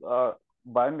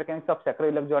biomechanics of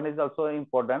sacroiliac joint is also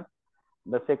important.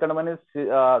 The second one is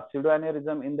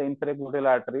pseudoaneurysm in the inferior gluteal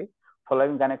artery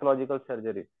following gynecological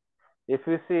surgery. If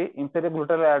you see, inferior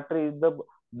gluteal artery is the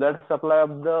blood supply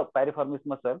of the piriformis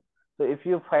muscle. So if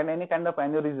you find any kind of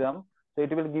aneurysm, so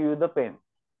it will give you the pain.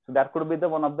 So that could be the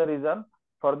one of the reason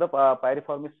for the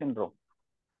piriformis syndrome.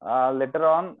 Later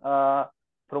on,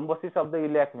 thrombosis of the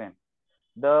iliac vein.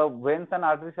 The veins and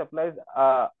artery supplies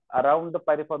around the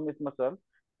piriformis muscle,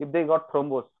 if they got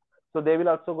thrombosed, so they will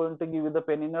also going to give you the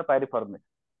pain in your piriformis.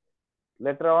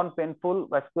 Later on, painful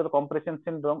vascular compression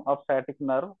syndrome of sciatic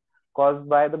nerve caused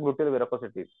by the gluteal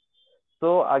varicosities.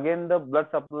 So again, the blood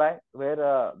supply where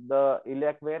the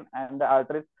iliac vein and the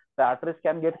arteries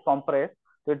can get compressed,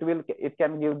 so it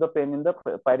can give the pain in the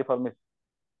piriformis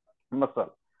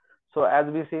muscle. So as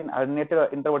we see in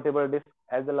herniated intervertebral disc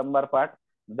as the lumbar part,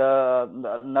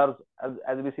 the nerves,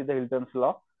 as we see the Hilton's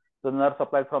law, so the nerve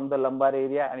supplied from the lumbar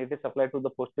area and it is supplied to the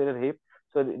posterior hip.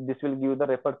 So this will give the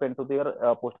referred pain to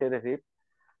your posterior hip.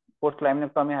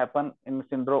 Post-laminectomy happen in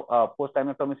syndrome,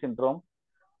 post-laminectomy syndrome,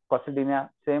 coccydynia,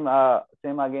 same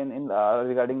again in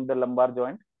regarding the lumbar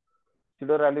joint.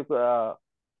 Pseudoradicular,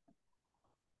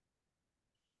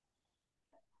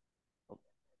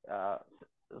 uh,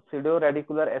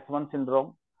 pseudoradicular S1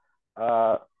 syndrome.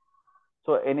 Uh,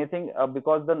 So anything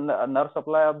because the nerve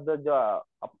supply of the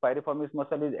piriformis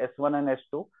muscle is S1 and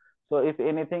S2. So if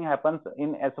anything happens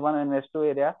in S1 and S2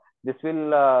 area, this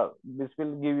will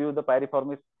give you the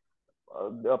piriformis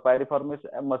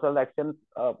muscle action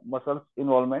muscles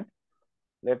involvement.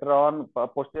 Later on,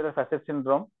 posterior facet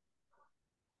syndrome,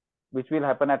 which will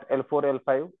happen at L4,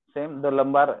 L5. Same the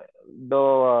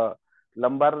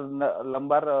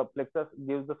lumbar plexus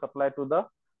gives the supply to the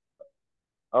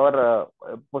our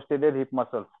posterior hip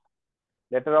muscles.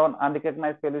 Later on,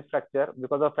 unrecognized pelvis fracture.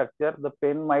 Because of fracture, the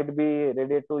pain might be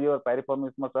radiated to your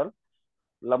piriformis muscle.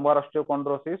 lumbar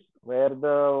osteochondrosis, where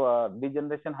the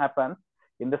degeneration happens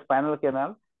in the spinal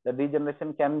canal. The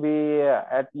degeneration can be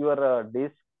at your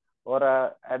disc or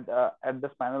at the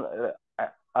spinal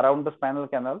around the spinal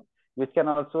canal, which can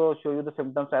also show you the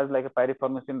symptoms as like a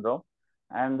piriformis syndrome.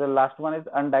 And the last one is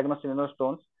undiagnosed renal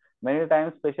stones. Many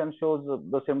times patient shows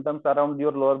the symptoms around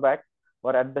your lower back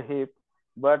or at the hip,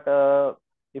 but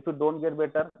if you don't get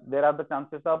better, there are the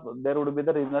chances of there would be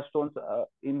the renal stones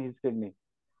in his kidney,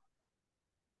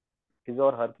 his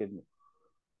or her kidney.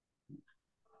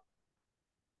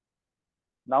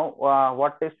 Now,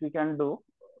 what test we can do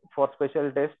for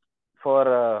special test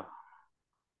for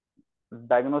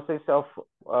diagnosis of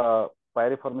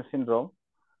piriformis syndrome,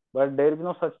 but there is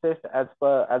no such test as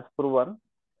proven.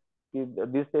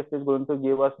 This test is going to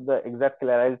give us the exact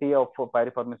clarity of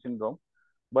piriformis syndrome.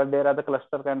 But there are the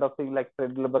cluster kind of thing like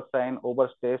Trendelenburg sign,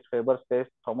 Ober's test, Faber's test,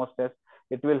 Thomas test.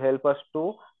 It will help us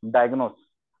to diagnose.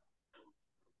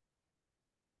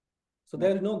 So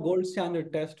there is no gold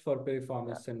standard test for Yeah.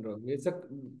 piriformis syndrome. It's a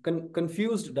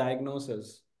confused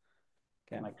diagnosis.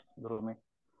 Okay. Next, Dhruvi.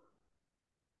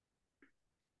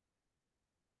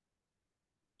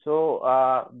 So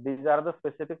these are the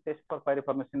specific tests for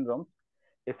piriformis syndrome.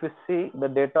 If you see the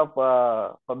date of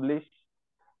published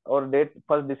or date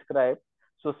first described,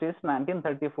 so since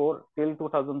 1934 till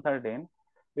 2013,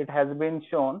 it has been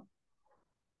shown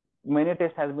many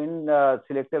tests has been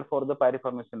selected for the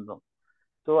piriformis syndrome.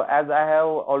 So as I have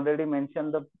already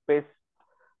mentioned the pace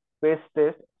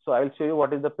test, so I'll show you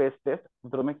what is the pace test.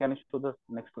 Dhruvi, can you show the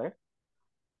next slide?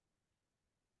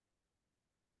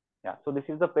 Yeah, so this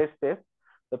is the pace test.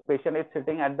 The patient is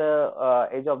sitting at the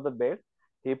edge of the bed.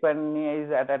 Hip and knee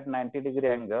is at 90-degree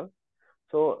angle.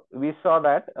 So we saw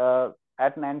that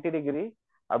at 90-degree,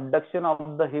 abduction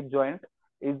of the hip joint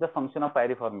is the function of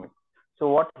piriformis. So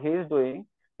what he is doing,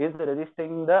 he is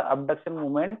resisting the abduction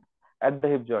movement at the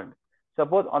hip joint.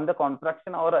 Suppose on the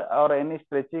contraction or any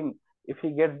stretching, if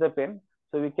he gets the pain,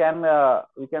 so we can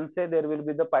say there will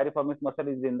be the piriformis muscle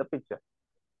is in the picture.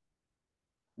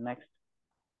 Next.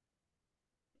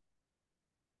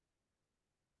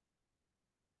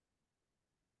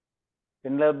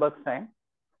 Trendelenburg sign,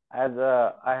 as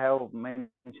I have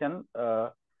mentioned,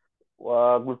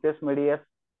 gluteus medius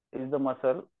is the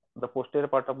muscle. The posterior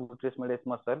part of gluteus medius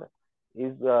muscle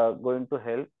is going to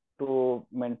help to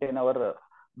maintain our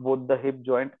both the hip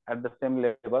joint at the same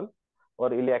level, or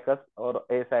iliacus or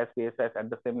ASIS, PSIS at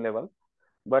the same level.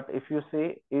 But if you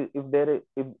see, if there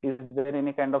is there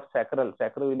any kind of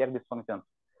sacroiliac dysfunction,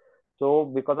 so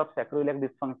because of sacroiliac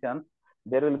dysfunction,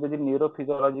 there will be the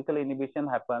neurophysiological inhibition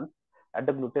happens at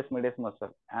the gluteus medius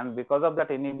muscle, and because of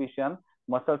that inhibition,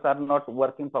 muscles are not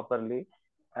working properly,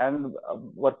 and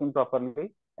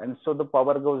so the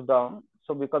power goes down.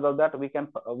 So because of that, we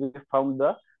found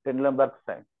the Trendelenburg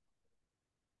sign.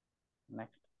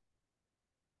 Next.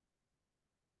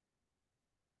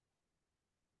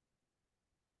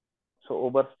 So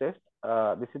Ober's test.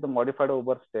 This is the modified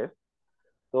Ober's test.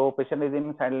 So patient is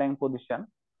in sideline position.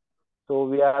 So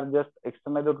we are just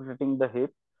externally rotating the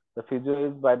hip. The physio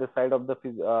is by the side of the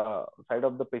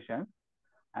patient,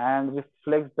 and we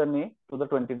flex the knee to the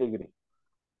 20-degree.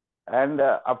 And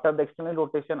after the external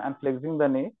rotation and flexing the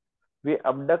knee, we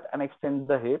abduct and extend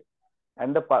the hip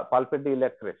and the palpate the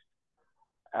iliac crest.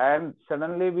 And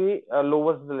suddenly we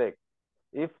lowers the leg.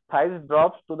 If thighs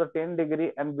drops to the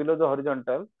 10-degree and below the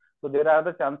horizontal, so there are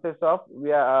the chances of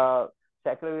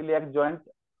sacroiliac joint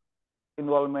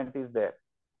involvement is there,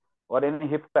 or any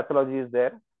hip pathology is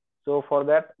there. So for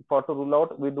that, to rule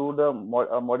out, we do the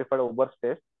modified Ober's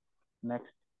test.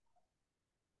 Next.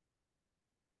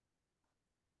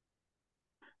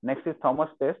 Next is Thomas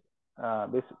test.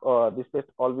 This test,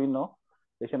 all we know,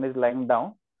 patient is lying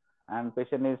down and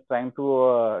patient is trying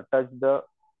to touch the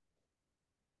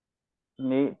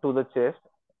knee to the chest,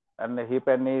 and the hip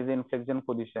and knee is in flexion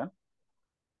position.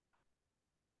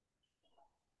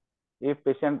 If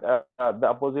patient the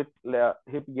opposite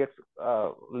hip gets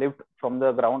lift from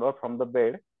the ground or from the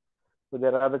bed, so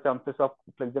there are the chances of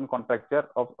flexion contracture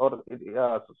or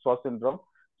SOS syndrome.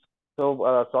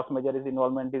 So SOS major is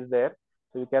involvement is there.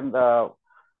 So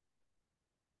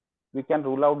we can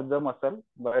rule out the muscle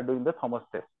by doing the Thomas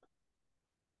test.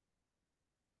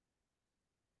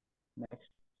 Next.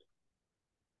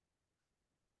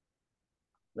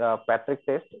 The Patrick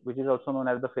test, which is also known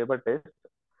as the Faber test.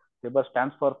 Faber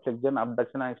stands for flexion,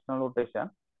 abduction, and external rotation.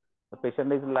 The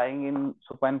patient is lying in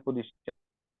supine position,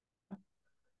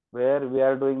 where we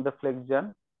are doing the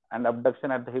flexion and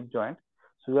abduction at the hip joint.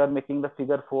 So we are making the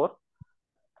figure 4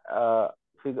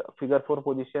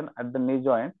 position at the knee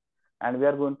joint, and we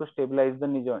are going to stabilize the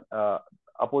knee joint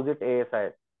opposite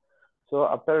ASI. So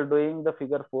after doing the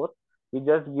figure 4, we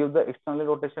just give the external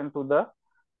rotation to the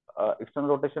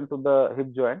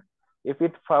hip joint. If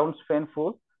it found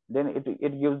painful, then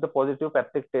it gives the positive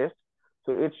Patrick test.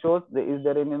 So it shows is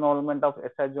there any involvement of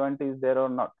SI joint is there or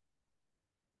not.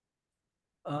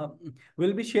 Uh,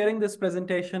 we'll be sharing this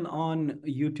presentation on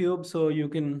YouTube, so you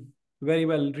can very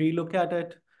well relook at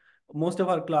it. Most of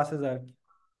our classes are.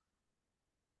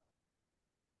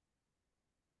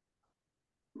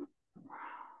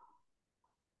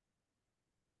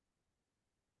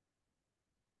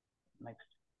 Next.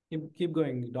 Keep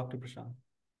going, Dr. Prashant.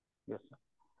 Yes, sir.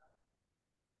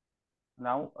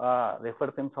 Now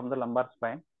refer them from the lumbar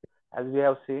spine. As we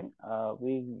have seen,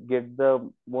 we get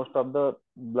the most of the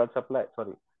blood supply,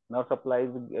 sorry, nerve supply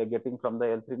is getting from the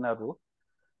L3 nerve root.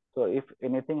 So if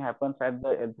anything happens at the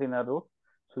L3 nerve root,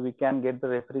 so we can get the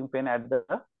referring pain at the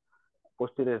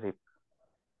posterior hip.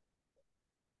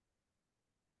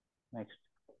 Next.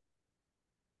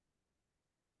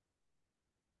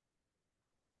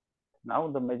 Now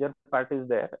the major part is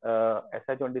there,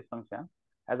 SI joint dysfunction.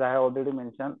 As I have already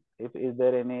mentioned, if is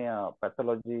there any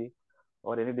pathology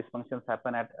or any dysfunctions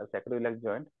happen at a sacroiliac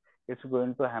joint, it's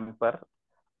going to hamper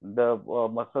the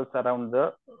muscles around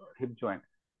the hip joint.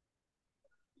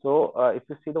 So if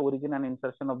you see the origin and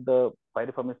insertion of the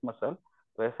piriformis muscle,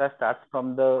 so SI starts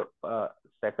from the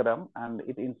sacrum and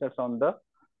it inserts on the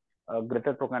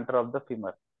greater trochanter of the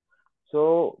femur.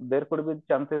 So there could be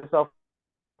chances of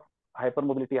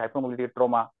hypermobility,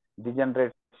 trauma,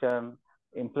 degeneration,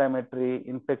 inflammatory,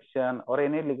 infection, or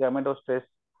any ligament or stress.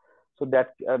 So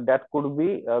that could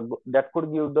be that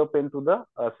could give the pain to the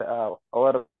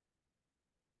our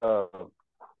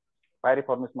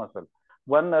piriformis muscle.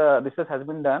 One research has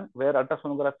been done where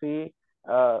ultrasonography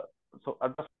so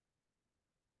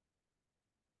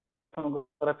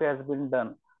ultrasonography has been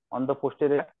done on the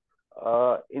posterior.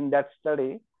 In that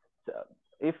study,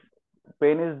 if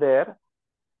pain is there,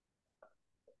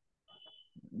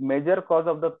 major cause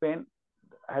of the pain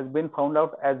has been found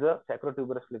out as a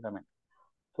sacrotuberous ligament.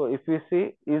 So if we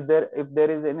see, if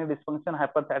there is any dysfunction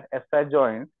happens at SI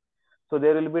joint, so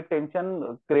there will be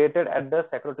tension created at the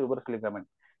sacrotuberous ligament.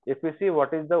 If we see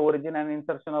what is the origin and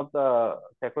insertion of the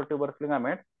sacrotuberous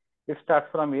ligament, it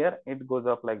starts from here, it goes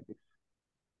up like this.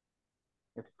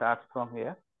 It starts from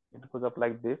here, it goes up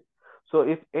like this. So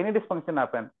if any dysfunction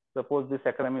happens, suppose the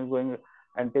sacrum is going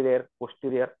anterior,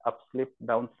 posterior, up slip,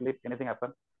 down slip, anything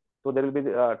happens, so there will be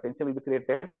tension will be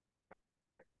created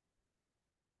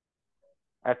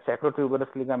at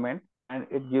sacrotuberous ligament and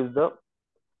it gives the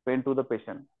pain to the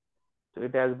patient. So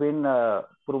it has been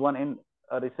proven in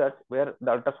research where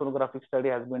the ultrasonographic study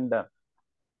has been done.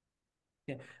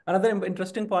 Yeah. Another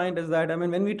interesting point is that, I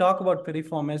mean, when we talk about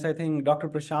piriformis, I think Dr.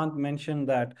 Prashant mentioned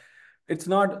that it's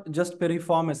not just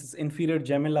piriformis, it's inferior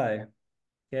gemini.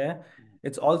 Okay.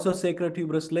 It's also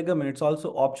sacrotuberous ligament. It's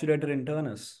also obturator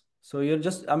internus. So you're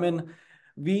just, I mean,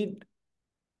 we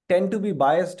tend to be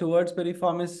biased towards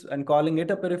piriformis and calling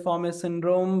it a piriformis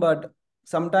syndrome, but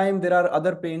sometimes there are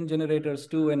other pain generators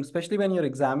too. And especially when you're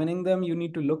examining them, you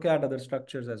need to look at other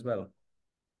structures as well.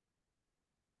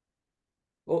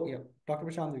 Oh, yeah. Dr.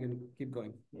 Prashant, you can keep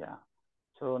going. Yeah.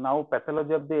 So now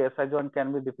pathology of the SI joint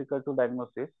can be difficult to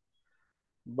diagnose,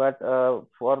 but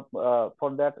for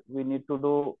that we need to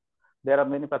do. There are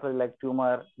many pathologies like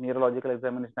tumor, neurological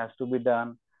examination has to be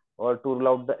done, or to rule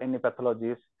out any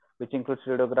pathologies, which includes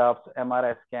radiographs,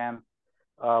 MRI scans,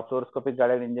 fluoroscopic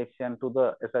guided injection to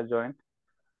the SI joint,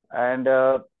 and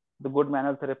the good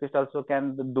manual therapist also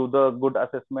can do the good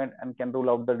assessment and can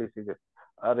rule out the diseases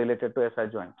related to SI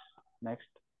joints. Next.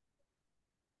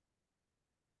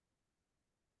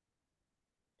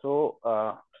 So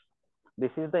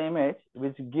this is the image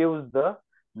which gives the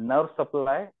nerve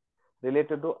supply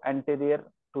related to anterior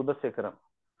to the sacrum.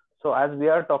 So as we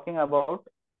are talking about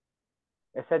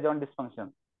SI joint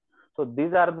dysfunction, so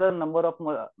these are the number of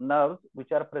nerves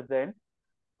which are present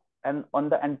and on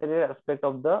the anterior aspect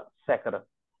of the sacrum.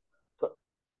 So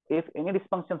if any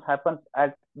dysfunction happens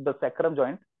at the sacrum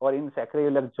joint or in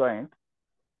sacroiliac joint,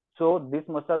 so these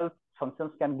muscle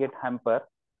functions can get hampered.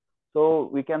 So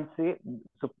we can see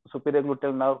superior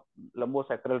gluteal nerve,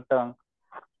 lumbosacral tongue,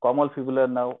 common fibular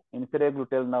nerve, inferior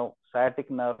gluteal nerve, sciatic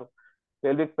nerve,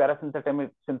 pelvic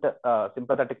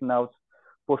sympathetic nerves,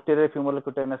 posterior femoral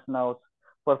cutaneous nerves,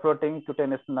 perforating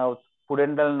cutaneous nerves,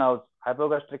 pudendal nerves,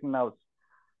 hypogastric nerves,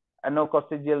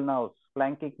 anococcygeal nerves,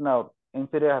 flanking nerve,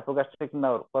 inferior hypogastric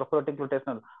nerve, perforating cutaneous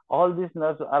nerve. All these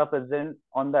nerves are present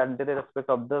on the anterior aspect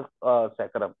of the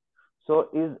sacrum. So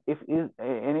if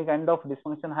any kind of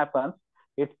dysfunction happens,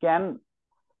 it can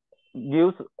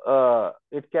gives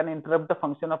it can interrupt the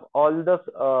function of all the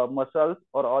muscles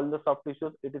or all the soft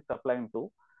tissues it is supplying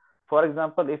to. For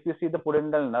example, if you see the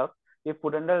pudendal nerve, if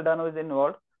pudendal nerve is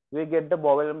involved, we get the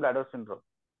bowel and bladder syndrome,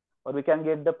 or we can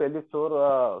get the pelvic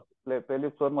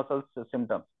floor muscle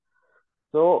symptoms.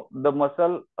 So the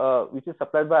muscle which is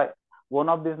supplied by one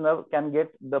of these nerve can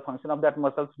get the function of that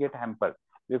muscles get hampered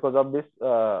because of this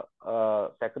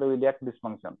sacroiliac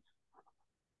dysfunction.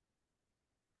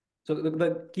 So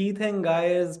the key thing,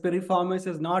 guys, piriformis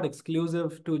is not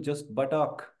exclusive to just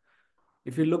buttock.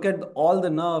 If you look at all the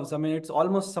nerves, I mean, it's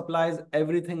almost supplies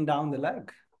everything down the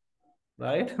leg,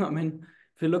 right? I mean,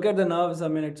 if you look at the nerves, I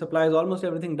mean, it supplies almost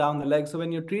everything down the leg. So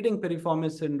when you're treating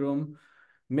piriformis syndrome,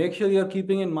 make sure you're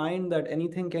keeping in mind that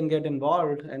anything can get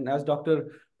involved. And as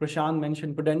Dr. Prashant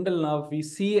mentioned, pudendal nerve, we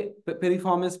see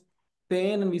piriformis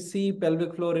pain and we see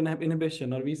pelvic floor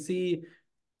inhibition, or we see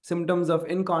symptoms of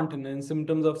incontinence,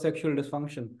 symptoms of sexual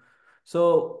dysfunction.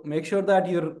 So make sure that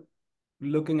you're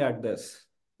looking at this.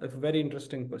 A very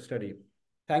interesting study.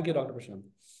 Thank you, Dr. Prashant.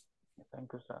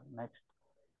 Thank you, sir. Next.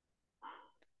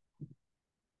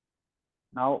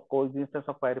 Now, coexistence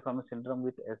of piriformis syndrome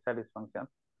with SI dysfunction.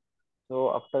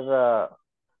 So after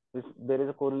there is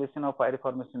a correlation of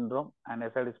piriformis syndrome and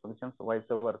SI dysfunctions, vice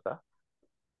versa.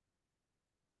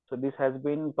 So this has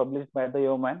been published by the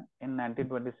Yeoman in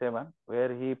 1927,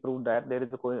 where he proved that there is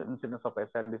a coincidence of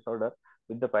SI disorder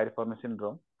with the piriformis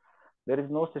syndrome. There is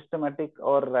no systematic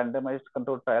or randomized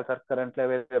controlled trials are currently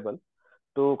available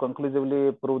to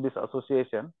conclusively prove this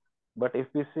association. But if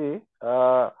we see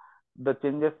the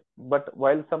changes, but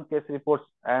while some case reports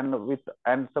and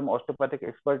some osteopathic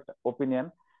expert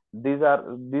opinion, these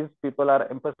people are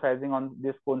emphasizing on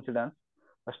this coincidence.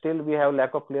 Still, we have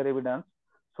lack of clear evidence.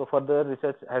 So further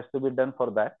research has to be done for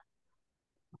that.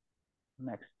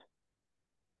 Next.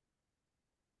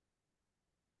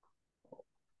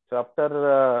 So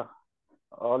after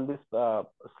all these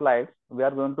slides, we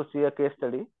are going to see a case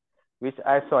study which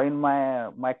I saw in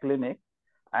my clinic,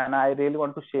 and I really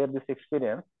want to share this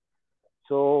experience.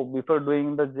 So before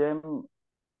doing the GEM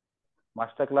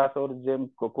masterclass or GEM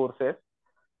courses,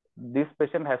 this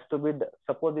patient has to be,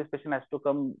 suppose this patient has to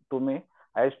come to me,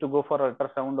 I used to go for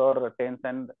ultrasound or TENS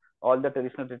and all the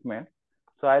traditional treatment.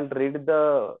 So I'll read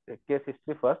the case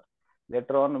history first.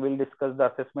 Later on, we'll discuss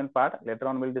the assessment part. Later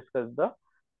on, we'll discuss the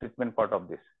treatment part of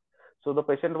this. So the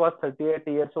patient was 38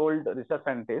 years old, research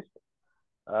scientist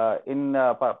in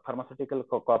pharmaceutical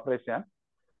corporation.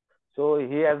 So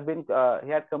he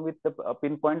had come with the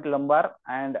pinpoint lumbar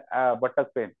and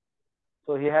buttock pain.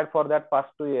 So he had for that past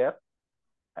 2 years,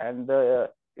 and the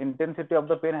intensity of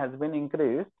the pain has been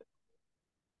increased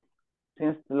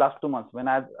since the last 2 months. When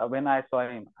I saw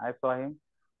him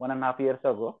 1.5 years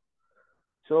ago.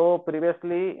 So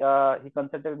previously he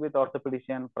consulted with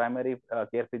orthopedician, primary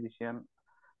care physician,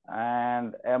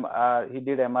 and he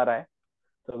did MRI.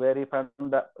 So where he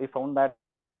found that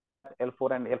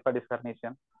L4 and L5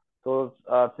 discarnation. So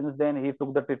since then he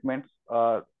took the treatments,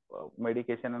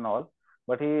 medication and all,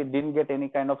 but he didn't get any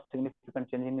kind of significant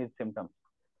change in his symptoms.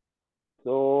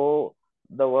 So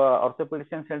the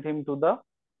orthopedician sent him to the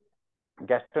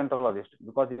gastroenterologist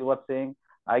because he was saying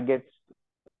I get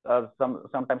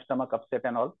sometimes stomach upset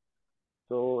and all.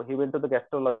 So he went to the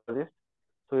gastrologist.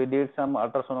 So he did some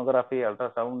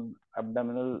ultrasound,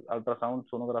 abdominal ultrasound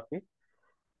sonography.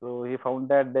 So he found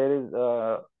that there is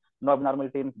no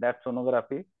abnormality in that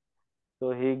sonography.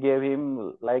 So he gave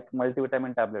him like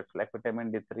multivitamin tablets, like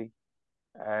vitamin D3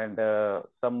 and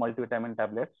some multivitamin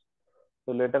tablets.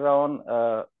 So later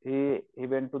on, he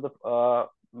went to the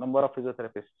number of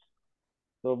physiotherapists.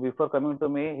 So before coming to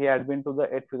me, he had been to the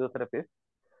 8 physiotherapists.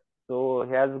 So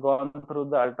he has gone through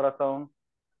the ultrasound,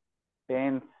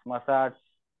 TENS, massage,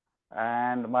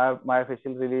 and my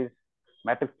facial release,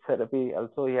 matrix therapy.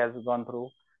 Also, he has gone through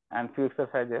and few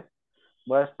exercises.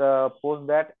 But post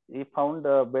that, he found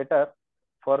better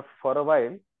for a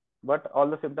while, but all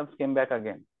the symptoms came back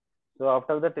again. So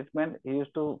after the treatment, he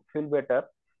used to feel better,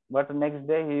 but next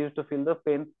day he used to feel the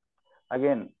pain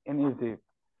again in his hip.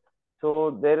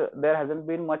 So there hasn't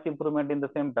been much improvement in the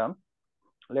symptoms.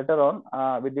 Later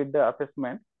on, we did the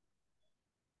assessment.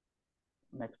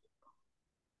 Next.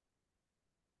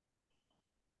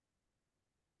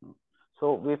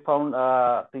 So we found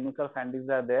clinical findings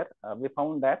are there. We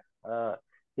found that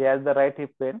he has the right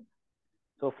hip pain.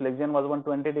 So flexion was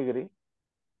 120 degree.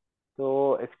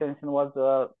 So extension was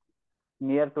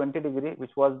near 20 degree,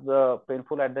 which was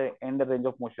painful at the end range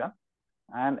of motion.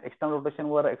 And external rotation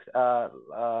were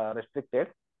restricted,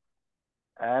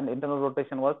 and internal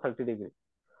rotation was 30 degree.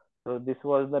 So this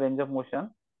was the range of motion.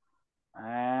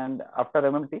 And after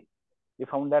MMT, we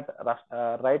found that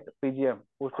right PGM,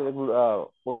 posterior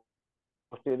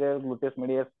gluteus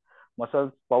medius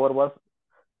muscles power was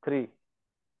 3,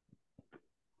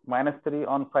 -3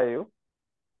 on 5,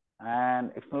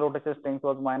 and external rotation strength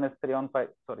was -3 on 5.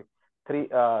 Sorry,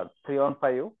 3 on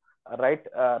 5. Right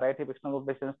hip external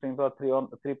rotation strength was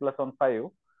 3 plus on 5,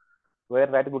 where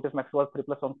right gluteus max was 3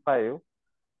 plus on 5,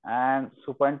 and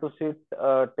supine to sit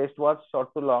test was short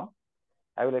to long.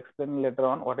 I will explain later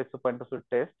on what is supine to sit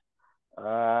test.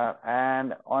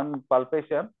 And on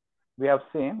palpation, we have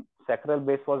seen sacral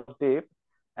base was deep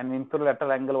and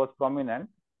infrolateral angle was prominent,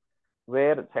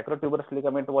 where sacrotuberous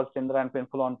ligament was tender and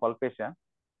painful on palpation,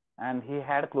 and he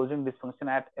had closing dysfunction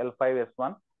at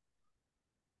L5S1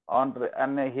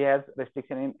 and he has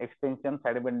restriction in extension,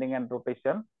 side bending, and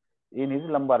rotation in his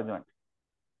lumbar joint,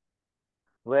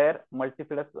 where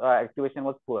multifidus activation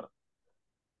was poor.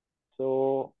 So,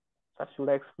 sir, should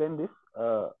I explain this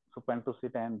supine to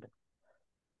sit and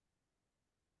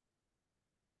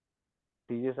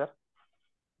TJ, sir?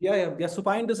 Yeah.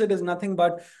 Supine to sit is nothing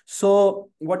but, so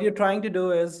what you're trying to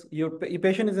do is your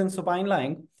patient is in supine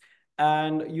lying,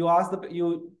 and you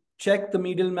check the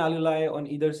medial malleoli on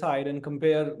either side and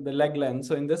compare the leg length.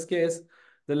 So in this case,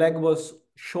 the leg was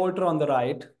shorter on the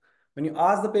right. When you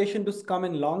ask the patient to come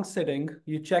in long sitting,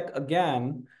 you check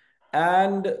again,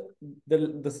 and the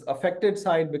affected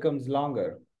side becomes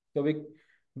longer. So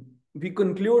we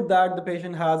conclude that the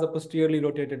patient has a posteriorly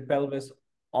rotated pelvis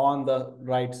on the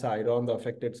right side, on the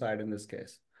affected side in this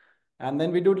case. And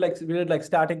then we did like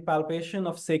static palpation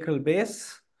of sacral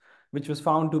base, which was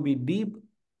found to be deep.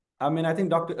 I mean, I think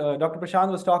Dr.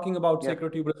 Prashant was talking about Yes.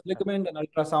 sacrotuberous ligament and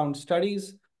ultrasound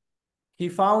studies. He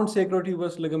found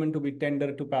sacrotuberous ligament to be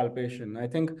tender to palpation. I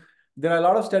think there are a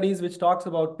lot of studies which talks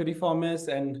about piriformis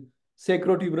and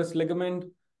sacrotuberous ligament,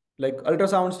 like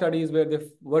ultrasound studies where they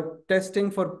were testing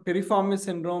for piriformis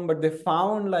syndrome, but they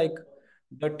found like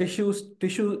the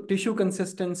tissue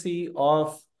consistency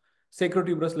of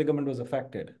sacrotuberous ligament was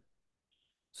affected.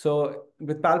 So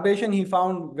with palpation, he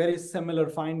found very similar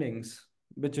findings,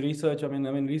 which research,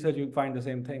 research, you find the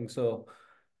same thing. So,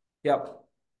 yeah.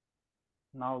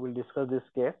 Now we'll discuss this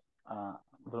case.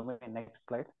 Next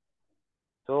slide.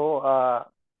 So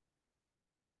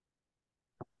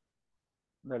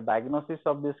the diagnosis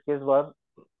of this case was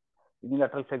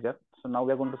unilateral flexure. So now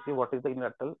we are going to see what is the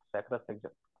unilateral sacral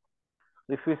flexure.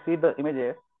 If we see the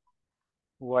images,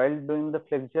 while doing the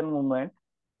flexion movement,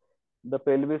 the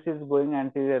pelvis is going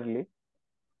anteriorly,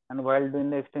 and while doing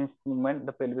the extension movement,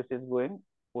 the pelvis is going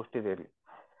posteriorly.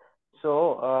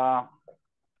 So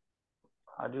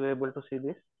are you able to see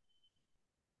this?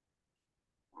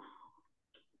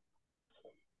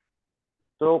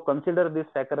 So consider this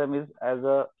sacrum is as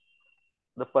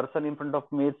the person in front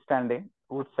of me is standing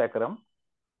with sacrum.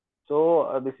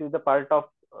 So this is the part of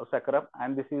sacrum,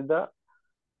 and this is the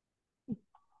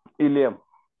ilium.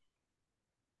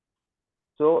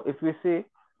 So if we see,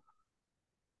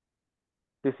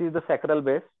 this is the sacral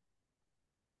base,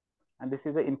 and this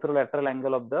is the infrolateral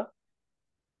angle of the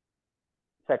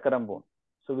sacrum bone.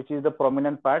 So which is the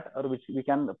prominent part, or which we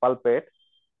can palpate.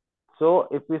 So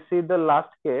if we see the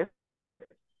last case,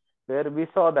 where we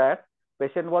saw that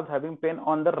patient was having pain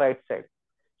on the right side.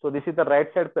 So this is the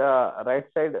right side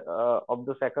of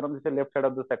the sacrum. This is the left side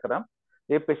of the sacrum.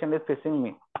 A patient is facing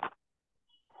me.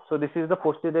 So this is the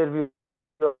posterior view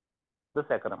of the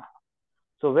sacrum.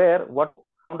 So where what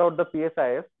found out the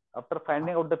PSIS, after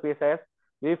finding out the PSIS,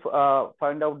 we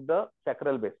find out the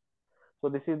sacral base. So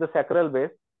this is the sacral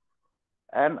base,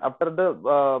 and after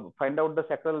the find out the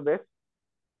sacral base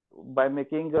by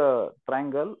making a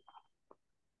triangle,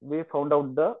 we found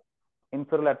out the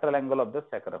infrolateral angle of the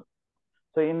sacrum.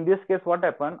 So in this case, what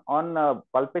happened on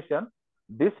palpation,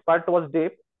 this part was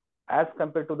deep as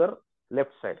compared to the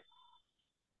left side.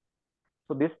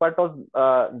 So this part was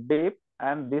deep,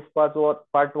 and this part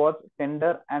was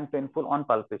tender and painful on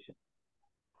palpation.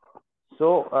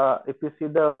 So if you see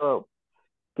the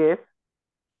case,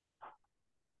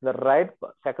 the right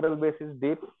sacral base is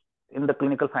deep in the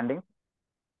clinical findings,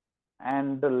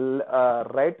 and the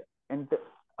right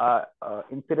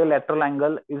inferior lateral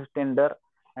angle is tender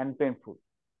and painful.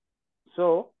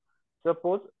 So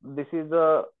suppose this is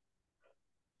the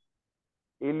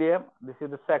ilium, this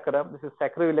is the sacrum, this is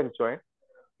sacroiliac joint.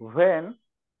 When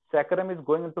sacrum is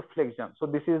going into flexion, so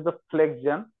this is the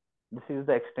flexion, this is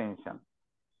the extension.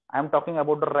 I am talking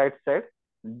about the right side.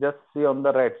 Just see on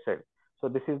the right side. So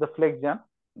this is the flexion,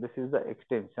 this is the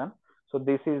extension. So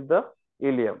this is the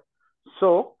ilium.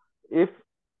 So if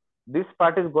this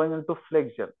part is going into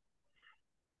flexion,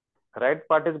 right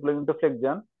part is going into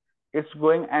flexion, it's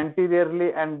going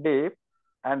anteriorly and deep,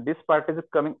 and this part is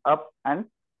coming up and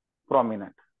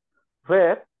prominent,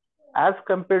 where as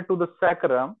compared to the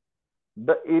sacrum,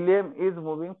 the ilium is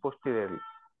moving posteriorly.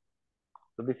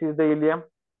 So this is the ilium.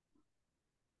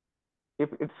 If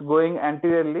it's going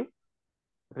anteriorly,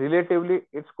 relatively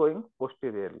it's going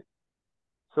posteriorly.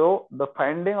 So the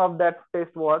finding of that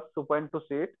test was supine to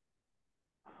sit.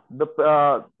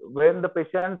 When the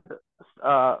patient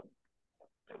uh,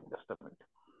 just a minute.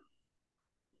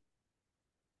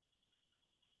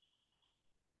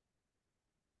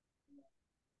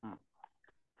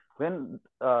 When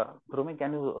Rumi,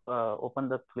 can you open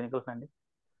the clinical finding?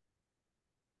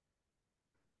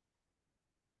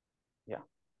 Yeah.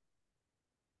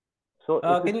 So if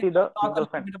you Can you see the talk a clinical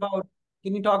little finding, bit about,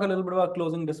 can you talk a little bit about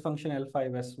closing dysfunction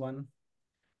L5S1?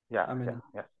 yeah, I yeah, mean,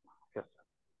 yes, yes.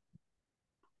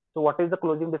 So what is the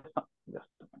closing dysfunction? Just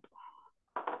a minute.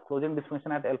 Closing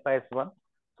dysfunction at alpha S1.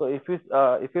 So if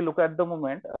you look at the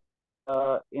movement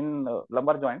in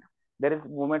lumbar joint, there is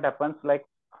movement happens like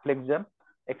flexion,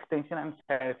 extension, and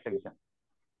side flexion.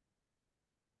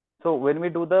 So when we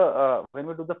do the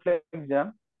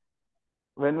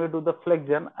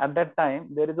flexion, at that time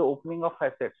there is an opening of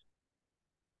facets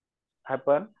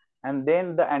happen, and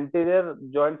then the anterior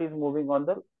joint is moving on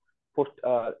the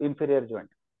inferior joint.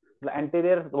 The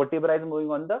anterior vertebra is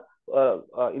moving on the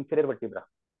inferior vertebra,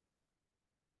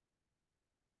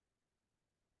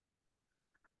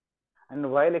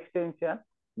 and while extension,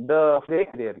 the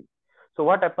anteriorly. So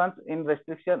what happens in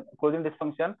restriction closing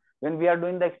dysfunction, when we are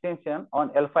doing the extension on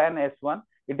L5 and S1,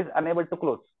 it is unable to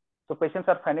close. So patients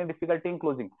are finding difficulty in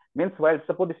closing. Means while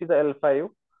suppose this is the L5,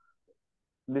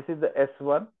 this is the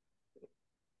S1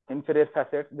 inferior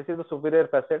facet, this is the superior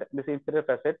facet, this is inferior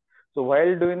facet. So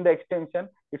while doing the extension,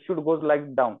 it should goes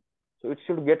like down. So it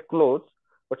should get closed.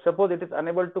 But suppose it is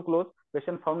unable to close,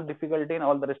 patient found difficulty in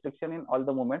all the restriction in all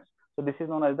the movements. So this is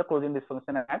known as the closing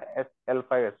dysfunction at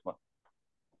L5 S1.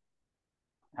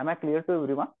 Am I clear to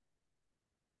everyone?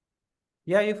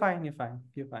 yeah, you're fine, you're fine,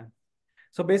 you're fine.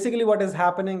 So basically what is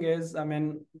happening is, I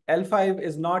mean, L5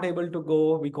 is not able to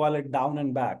go, we call it down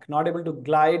and back, not able to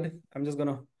glide. I'm just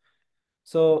gonna,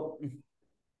 so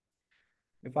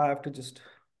if I have to just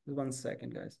 1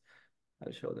 second, guys,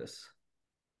 I'll show this.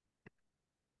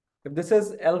 If this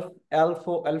is L4,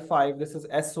 L5, this is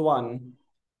S1.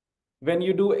 When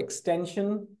you do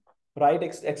extension,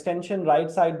 extension, right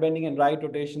side bending and right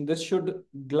rotation, this should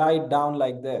glide down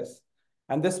like this.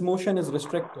 And this motion is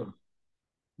restricted.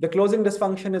 The closing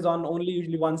dysfunction is on only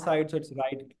usually one side, so it's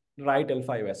right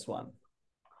L5S1.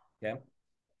 Yeah.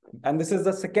 And this is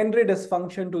the secondary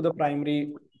dysfunction to the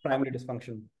primary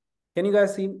dysfunction. Can you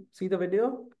guys see the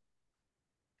video?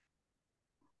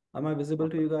 Am I visible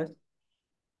to Okay. you guys?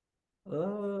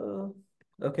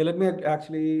 Okay, let me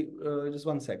actually just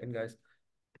 1 second, guys.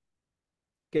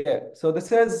 Okay, so Yeah.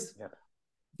 this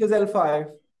is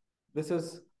L5. This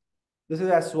is this is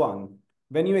S1.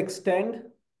 When you extend,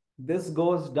 this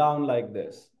goes down like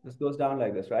this. This goes down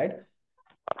like this, right?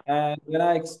 And when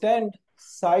I extend,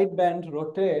 side bend,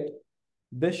 rotate,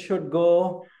 this should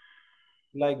go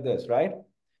like this, right?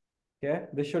 Okay,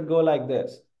 this should go like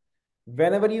this.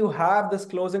 Whenever you have this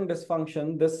closing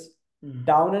dysfunction, this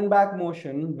down and back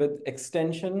motion with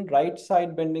extension, right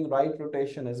side bending, right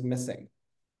rotation is missing.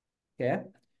 Okay.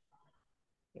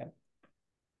 Yeah.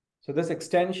 So this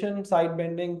extension, side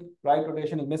bending, right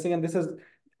rotation is missing, and this is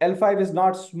L5 is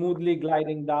not smoothly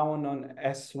gliding down on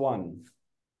S1.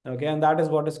 Okay, and that is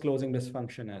what this closing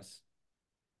dysfunction is.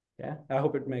 Yeah, I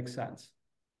hope it makes sense.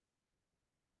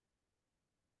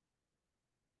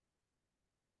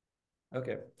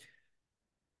 Okay,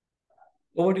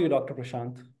 over to you, Dr.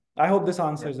 Prashant. I hope this Yes.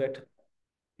 answers it.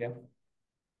 Yeah.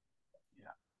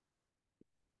 Yeah.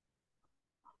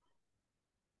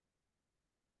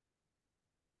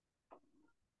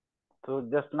 So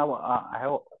just now I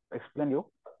have explained you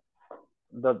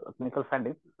the clinical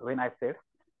findings when I said,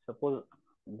 suppose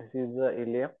this is the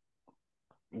ilium,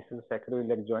 this is the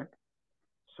sacroiliac joint.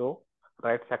 So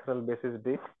right sacral base is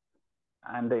deep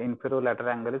and the inferolateral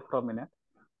angle is prominent.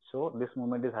 So this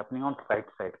movement is happening on right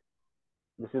side.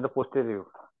 This is the posterior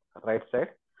right side.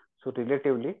 So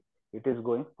relatively, it is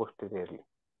going posteriorly.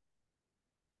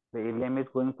 The ilium is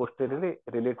going posteriorly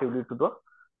relatively to the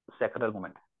sacral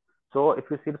movement. So if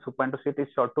you see the supine to sit is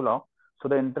short to long, so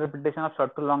the interpretation of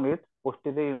short to long is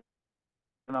posterior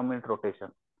innominate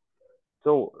rotation.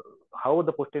 So how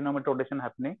the posterior innominate rotation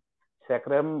happening?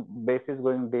 Sacrum base is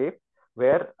going deep,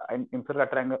 where an inferior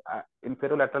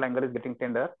lateral angle is getting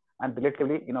tender, and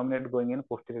relatively innominate going in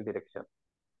posterior direction.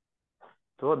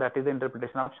 So that is the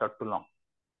interpretation of short to long.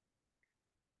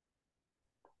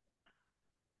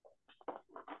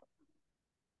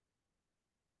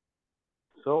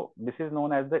 So this is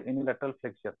known as the unilateral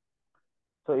flexion.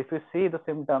 So if you see the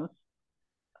symptoms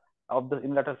of the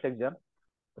unilateral flexion,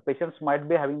 the patients might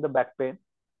be having the back pain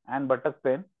and buttock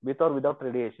pain with or without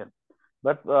radiation.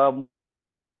 But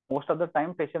most of the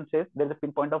time, patient says there is a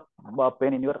pinpoint of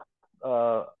pain in your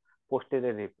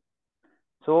posterior rib.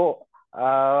 So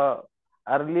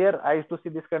earlier, I used to see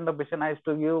this kind of patient. I used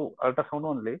to give ultrasound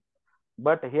only,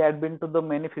 but he had been to the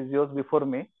many physios before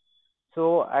me.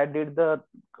 So I did the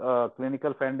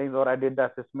clinical findings, or I did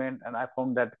the assessment, and I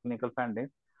found that clinical findings.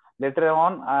 Later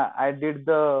on, I did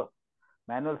the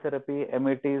manual therapy,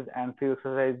 METs, and few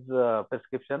exercise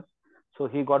prescriptions. So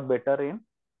he got better in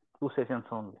 2 sessions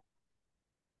only.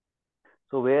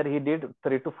 So where he did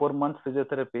 3 to 4 months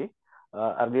physiotherapy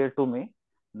earlier to me,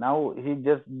 now he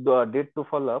just did to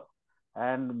follow up,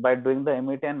 and by doing the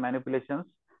MET and manipulations,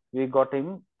 we got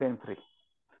him pain free.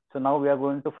 So now we are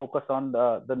going to focus on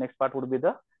the next part would be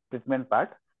the treatment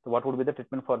part. So what would be the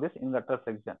treatment for this unilateral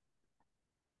flexion?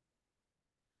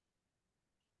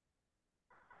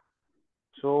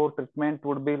 So treatment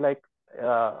would be like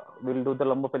we'll do the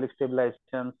lumbopelvic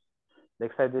stabilizations, the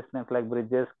exercises like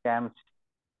bridges, cams,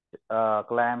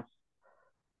 clamps,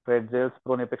 pretzels,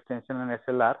 pronip extension, and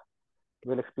SLR.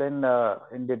 We'll explain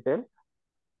in detail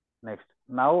next.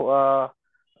 Now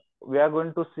we are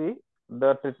going to see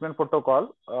the treatment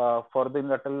protocol for the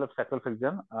unilateral sacral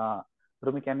flexion.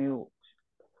 Rumi, can you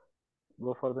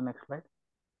go for the next slide?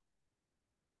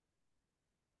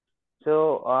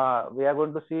 So we are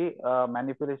going to see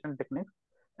manipulation techniques,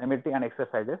 MET, and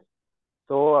exercises.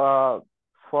 So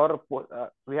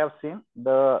we have seen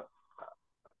the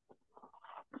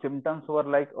symptoms were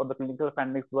like, or the clinical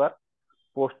findings were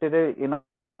posterior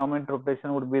innominate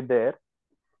rotation would be there,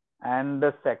 and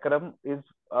the sacrum is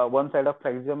one side of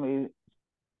sacrum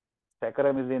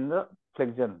is in the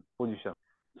flexion position.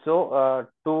 So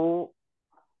to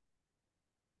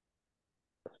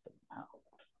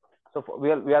so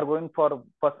we are going for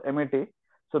first MET.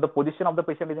 So the position of the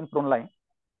patient is in prone line.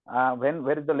 When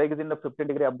where is the leg is in the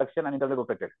 15-degree abduction and internally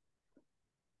rotated,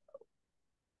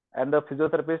 and the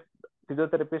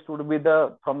physiotherapist would be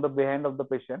the from the behind of the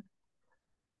patient.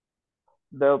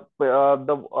 The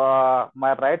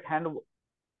my right hand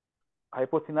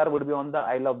hypothenar would be on the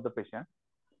eye of the patient,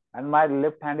 and my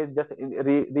left hand is just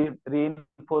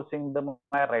reinforcing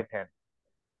my right hand,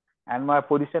 and my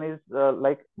position is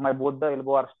like my both the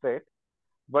elbow are straight,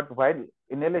 but while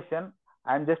inhalation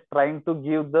I'm just trying to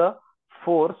give the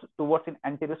force towards in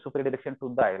anterior superior direction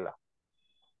to the ila.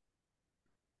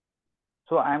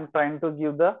 So I'm trying to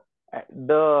give the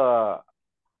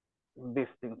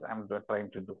these things I'm trying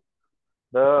to do.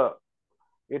 The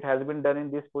it has been done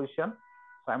in this position,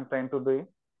 so I'm trying to do it.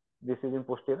 This is in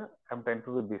posterior. I'm trying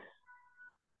to do this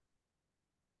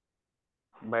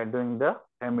by doing the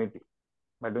MET,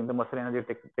 by doing the muscle energy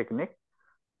technique.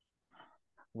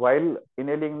 While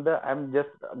inhaling I'm just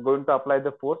going to apply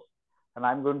the force, and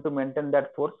I'm going to maintain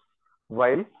that force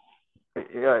while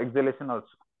exhalation also.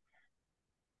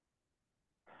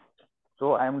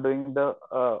 So I'm doing the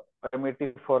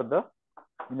MET for the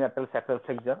unilateral sacral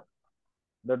flexion.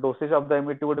 The dosage of the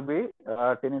MET would be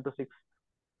 10 into 6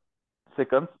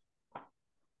 seconds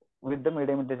with the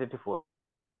medium intensity force.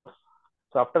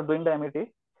 So after doing the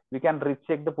MET, we can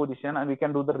recheck the position and we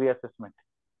can do the reassessment.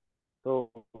 So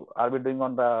are we doing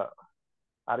on the,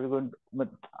 are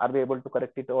we able to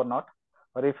correct it or not?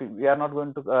 Or if we are not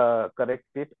going to correct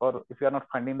it, or if we are not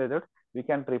finding the result, we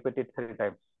can repeat it 3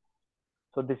 times.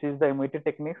 So this is the MET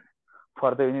techniques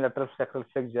for the unilateral sacral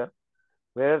flexion,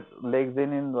 where legs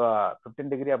in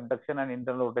 15-degree abduction and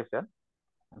internal rotation.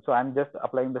 So I'm just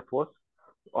applying the force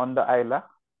on the ila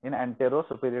in anterior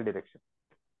superior direction.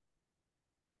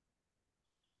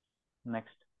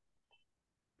 Next.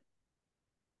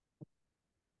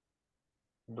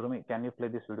 Drumi, can you play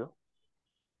this video?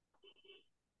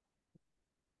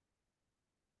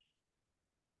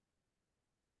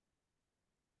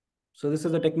 So this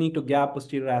is a technique to gap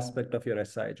posterior aspect of your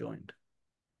SI joint.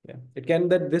 Yeah,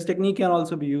 this technique can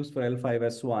also be used for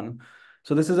L5S1.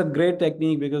 So this is a great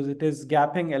technique because it is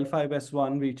gapping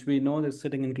L5S1, which we know is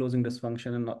sitting and closing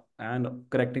dysfunction, and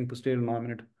correcting posterior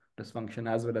innominate dysfunction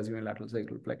as well as unilateral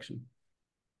sacral flexion.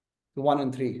 So 1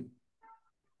 and 3.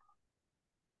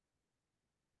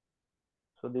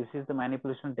 So this is the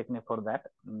manipulation technique for that.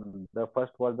 The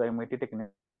first was the MET technique.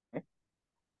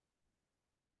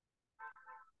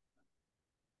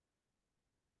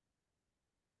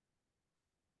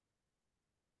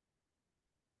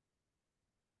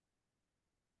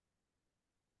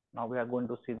 Now we are going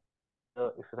to see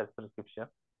the exercise prescription.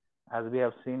 As we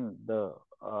have seen, the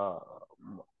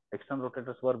external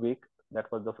rotators were weak.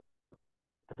 That was the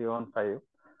 3 on 5.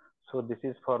 So this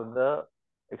is for the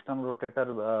external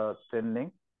rotator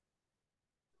strengthening.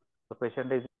 The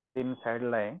patient is in side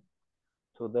lying,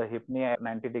 so the hip knee at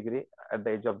 90 degree at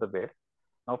the edge of the bed.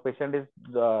 Now patient is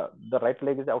the right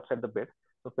leg is outside the bed,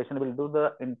 so patient will do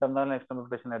the internal and external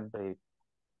rotation at the hip.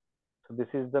 So this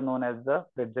is the known as the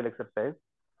pretzel exercise,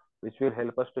 which will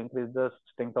help us to increase the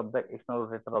strength of the external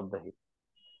rotator of the hip.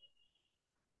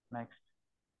 Next.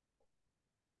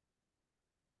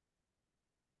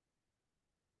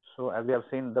 So as we have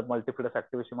seen, the multifidus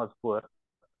activation was poor.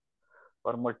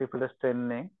 For multifidus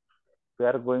training, we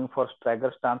are going for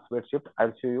stagger stance weight shift.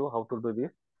 I'll show you how to do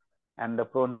this. And the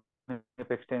prone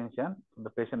hip extension. The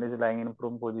patient is lying in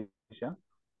prone position.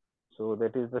 So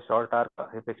that is the short arc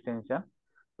hip extension,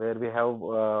 where we have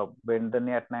bend the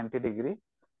knee at 90 degree.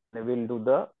 We will do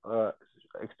the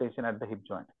extension at the hip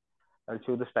joint. I'll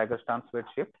show the stagger stance weight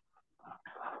shift.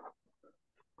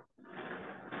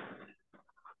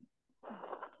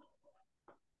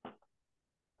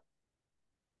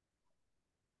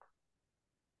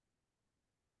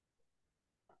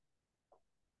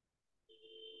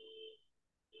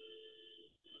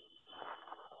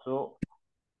 So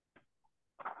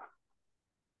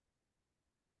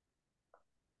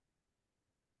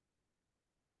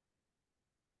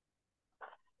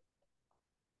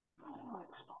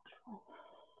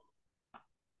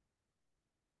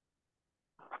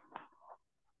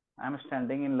I'm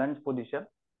standing in lunge position,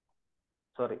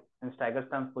 sorry, in stagger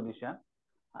stance position,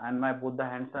 and my both the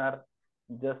hands are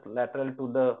just lateral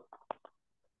to the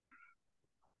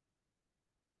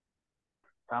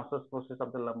transverse process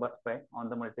of the lumbar spine on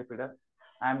the multifidus.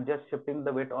 I'm just shifting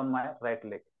the weight on my right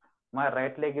leg. My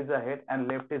right leg is ahead and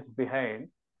left is behind.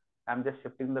 I'm just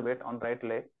shifting the weight on right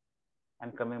leg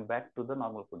and coming back to the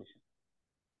normal position.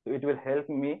 So it will help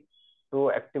me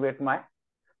to activate my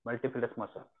multifidus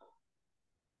muscle.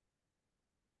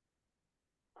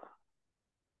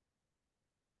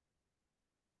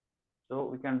 So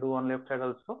we can do on left side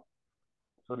also.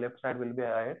 So left side will be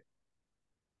ahead.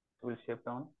 So we'll shift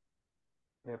on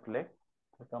left leg.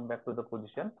 We'll come back to the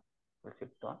position. We'll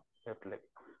shift on left leg.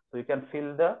 So you can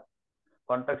feel the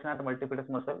contraction at multifidus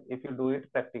muscle if you do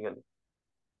it practically.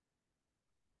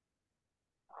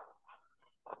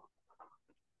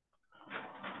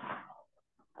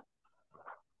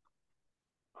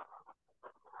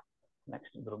 Next,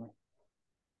 Drumi.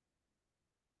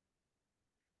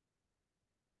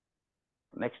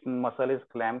 Next muscle is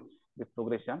clamps with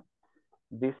progression.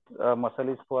 This muscle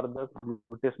is for the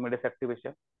gluteus medius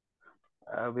activation.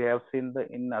 We have seen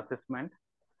the in assessment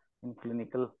in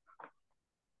clinical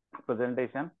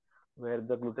presentation where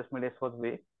the gluteus medius was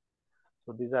weak.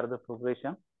 So these are the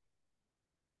progression.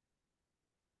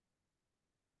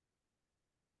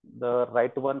 The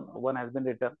right one has been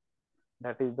written.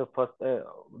 That is the first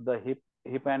the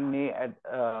hip and knee at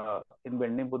in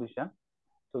bending position.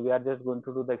 So we are just going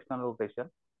to do the external rotation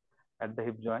at the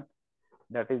hip joint.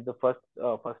 That is the first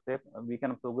step. We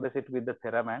can progress it with the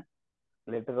TheraBand.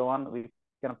 Later on, we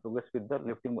can progress with the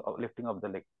lifting of the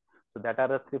leg. So that are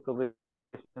the three progressions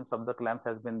of the clamps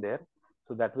has been there.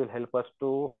 So that will help us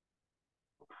to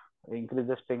increase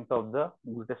the strength of the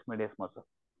gluteus medius muscle.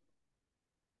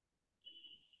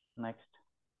 Next.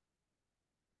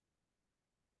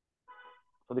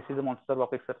 So this is a monster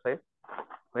walk exercise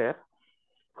where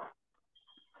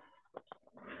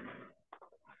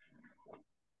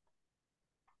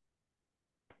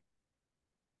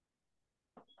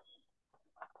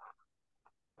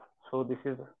so this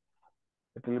is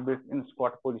a little bit in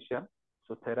squat position.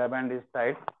 So TheraBand is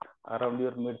tied around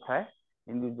your mid thigh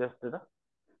in just the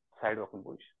side walking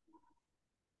position.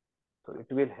 So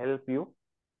it will help you.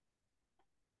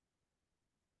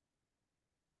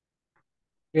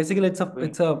 Basically, it's a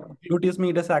gluteus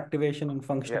medius activation and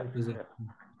functional position.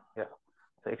 Yeah.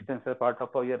 So extensor part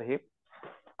of your hip,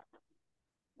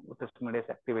 gluteus medius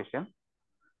activation.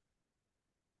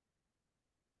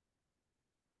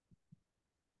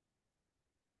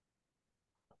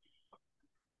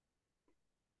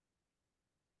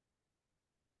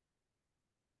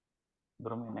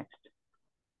 Brahmi next.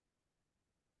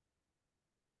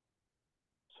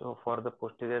 So for the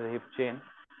posterior hip chain,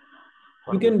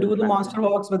 you can do the monster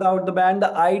walks without the band.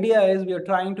 The idea is we are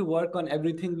trying to work on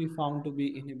everything we found to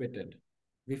be inhibited.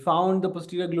 We found the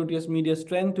posterior gluteus medius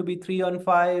strength to be 3 on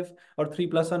 5 or 3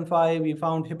 plus on 5. We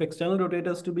found hip external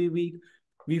rotators to be weak.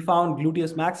 We found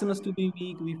gluteus maximus to be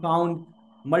weak. We found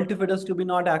multifidus to be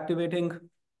not activating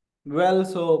well.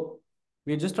 So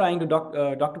we're just trying to,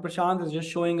 Dr. Prashant is just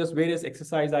showing us various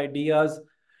exercise ideas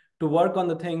to work on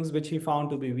the things which he found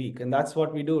to be weak. And that's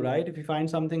what we do, right? If we find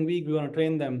something weak, we want to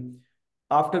train them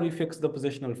after we fix the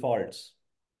positional faults.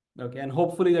 Okay, and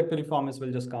hopefully that piriformis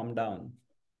will just calm down.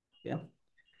 Yeah.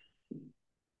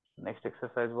 Next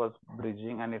exercise was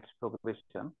bridging and its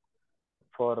progression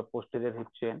for posterior hip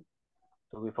chain.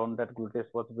 So we found that gluteus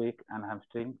was weak and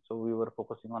hamstring. So we were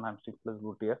focusing on hamstring plus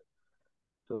gluteus.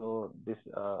 So this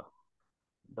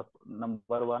the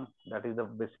number one, that is the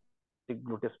basic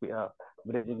gluteus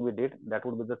bridging we did. That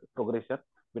would be the progression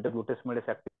with the gluteus medius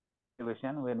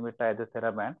activation when we tie the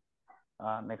TheraBand.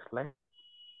 Next slide.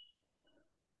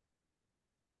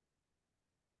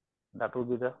 That would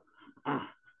be the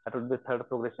that would be the third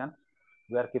progression.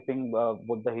 We are keeping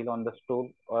both the heel on the stool,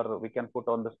 or we can put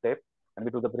on the step, and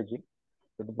we do the bridging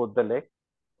with both the legs.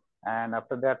 And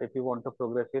after that, if you want to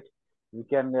progress it, we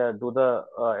can do the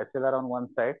SLR on one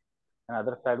side, and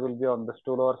other side will be on the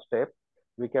stool or step.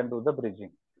 We can do the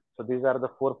bridging. So these are the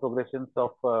four progressions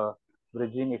of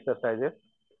bridging exercises.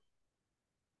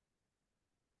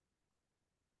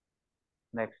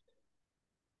 Next.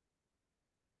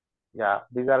 Yeah,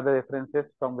 these are the references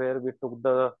from where we took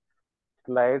the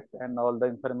slides and all the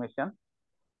information.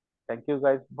 Thank you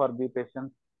guys for being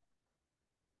patient.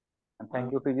 And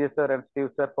thank you, TJ sir and Steve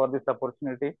sir, for this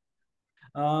opportunity.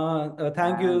 Thank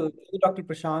And you, Dr.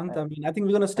 Prashant. I mean, I think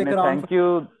we're going to stick and around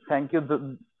for. thank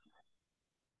you.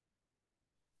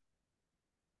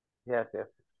 Yes, yes.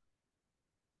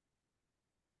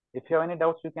 If you have any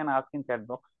doubts, you can ask in chat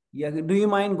box. Yeah, do you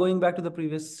mind going back to the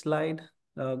previous slide,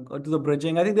 to the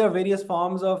bridging? I think there are various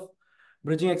forms of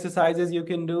bridging exercises you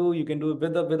can do. You can do it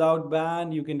with or without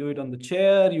band. You can do it on the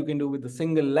chair. You can do it with a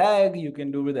single leg. You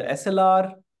can do with the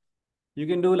SLR. You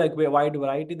can do like a wide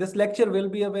variety. This lecture will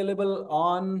be available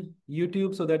on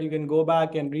YouTube so that you can go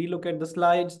back and relook at the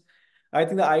slides. I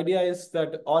think the idea is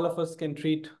that all of us can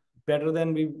treat better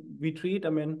than we treat. I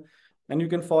mean, and you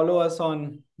can follow us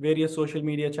on various social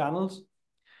media channels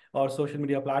or social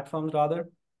media platforms rather.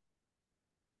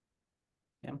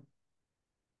 Yeah.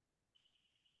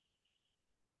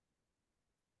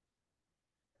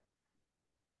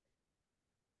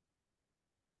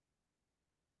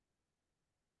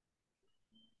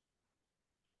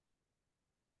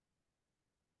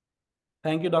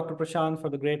 Thank you, Dr. Prashant, for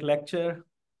the great lecture.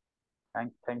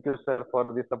 Thank you, sir,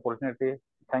 for this opportunity.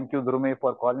 Thank you, Drumi,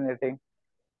 for coordinating.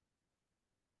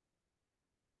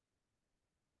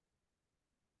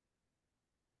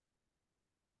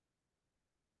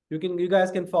 You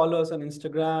guys can follow us on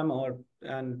Instagram or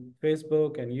and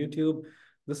Facebook and YouTube.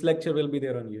 This lecture will be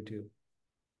there on YouTube.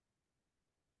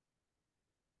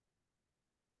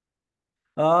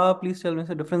 Please tell me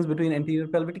the difference between anterior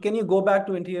pelvic. Can you go back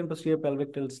to anterior and posterior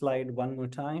pelvic tilt slide one more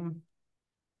time?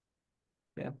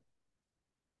 Yeah.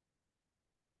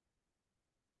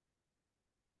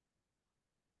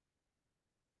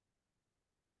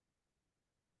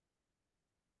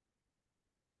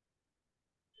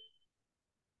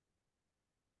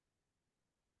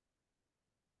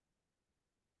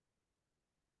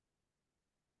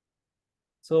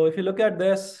 So if you look at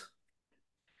this,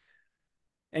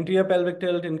 anterior pelvic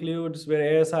tilt includes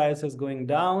where ASIS is going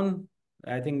down.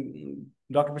 I think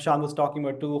Dr. Prashant was talking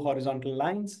about two horizontal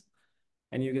lines,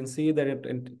 and you can see that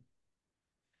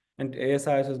and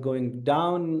ASIS is going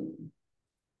down,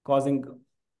 causing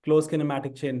closed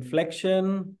kinematic chain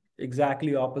flexion.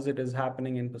 Exactly opposite is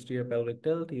happening in posterior pelvic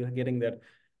tilt. You're getting that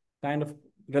kind of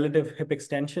relative hip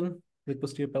extension with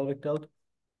posterior pelvic tilt.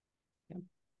 Yeah.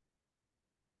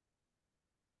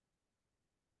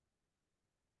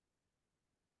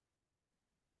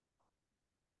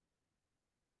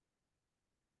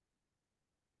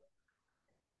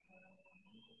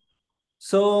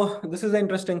 So this is an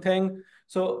interesting thing.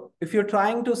 So if you're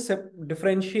trying to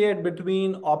differentiate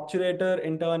between obturator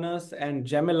internus and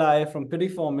gemini from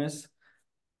piriformis,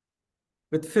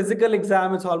 with physical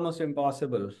exam, it's almost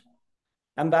impossible.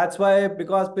 And that's why,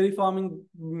 because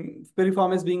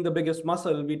piriformis being the biggest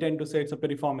muscle, we tend to say it's a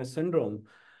piriformis syndrome.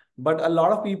 But a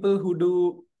lot of people who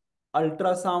do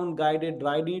ultrasound guided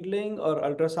dry needling or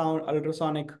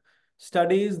ultrasonic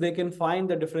studies, they can find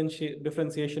the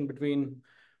differentiation between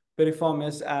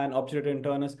piriformis and obturator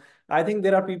internus. I think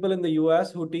there are people in the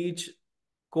US who teach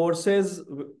courses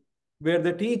where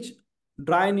they teach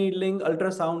dry needling,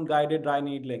 ultrasound guided dry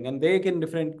needling, and they can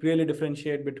really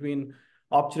differentiate between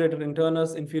obturator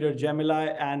internus, inferior gemini,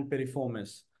 and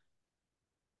piriformis.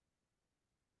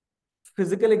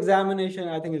 Physical examination,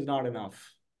 I think, is not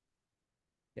enough.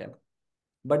 Yeah.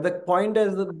 But the point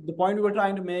is, the point we were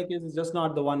trying to make is it's just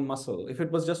not the one muscle. If it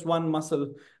was just one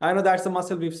muscle, I know that's a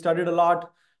muscle we've studied a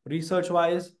lot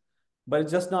research-wise, but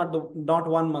it's just not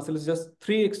one muscle. It's just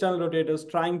three external rotators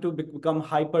trying to become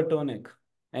hypertonic,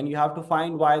 and you have to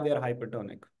find why they're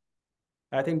hypertonic.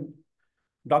 I think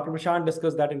Dr. Prashant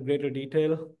discussed that in greater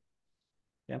detail.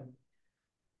 Yeah.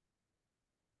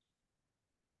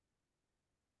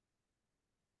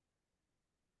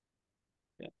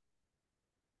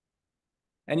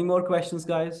 Any more questions,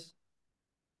 guys?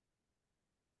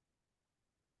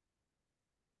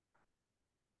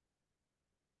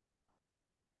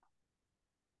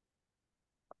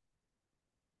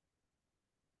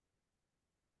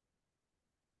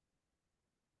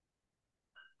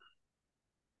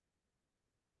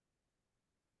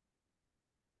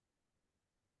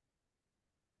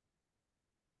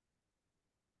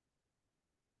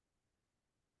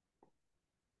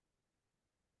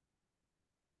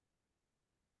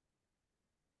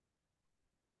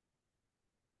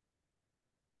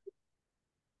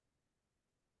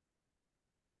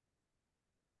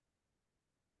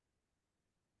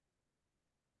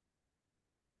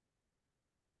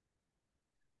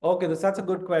 Okay, that's a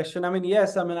good question. I mean,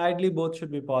 yes, I mean, ideally both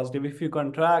should be positive. If you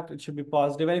contract, it should be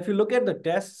positive. And if you look at the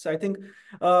tests, I think,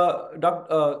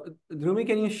 Drumi,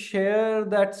 can you share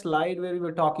that slide where we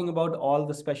were talking about all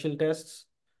the special tests?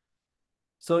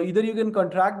 So either you can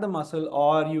contract the muscle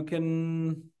or you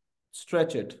can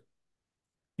stretch it.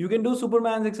 You can do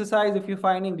Superman's exercise if you're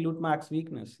finding glute max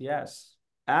weakness. Yes.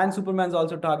 And Superman's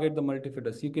also target the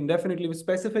multifidus. You can definitely with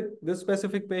this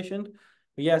specific patient,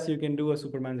 yes, you can do a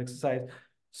Superman's exercise.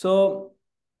 So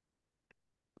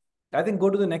I think go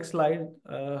to the next slide.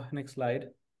 Next slide.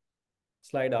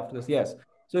 Slide after this. Yes.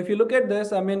 So if you look at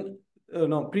this, I mean,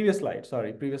 no, previous slide.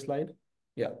 Sorry, previous slide.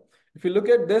 Yeah. If you look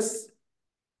at this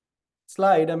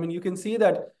slide, I mean, you can see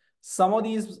that some of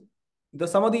these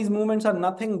movements are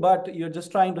nothing but you're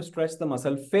just trying to stretch the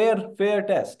muscle. Fair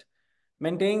test.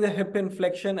 Maintaining the hip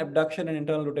inflection, abduction, and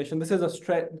internal rotation. This is a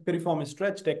piriformis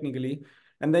stretch technically.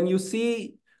 And then you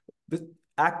see this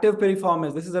active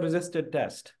piriformis. This is a resisted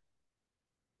test.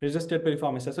 Resisted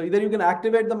piriformis test. So either you can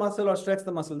activate the muscle or stretch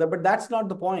the muscle, but that's not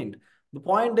the point. The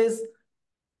point is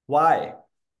why,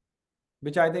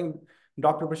 which I think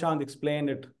Dr. Prashant explained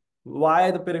it.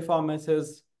 Why the piriformis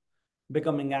is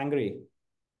becoming angry.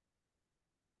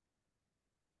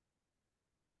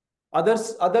 Other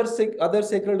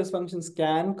sacral dysfunctions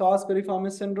can cause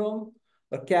piriformis syndrome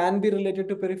or can be related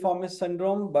to piriformis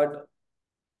syndrome, but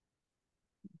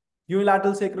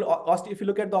unilateral sacral, if you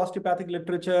look at the osteopathic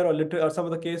literature or some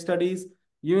of the case studies,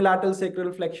 unilateral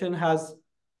sacral flexion has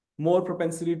more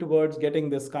propensity towards getting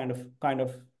this kind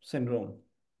of syndrome.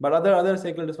 But other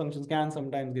sacral dysfunctions can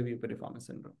sometimes give you piriformis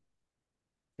syndrome.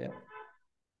 Yeah.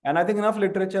 And I think enough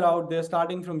literature out there,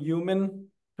 starting from human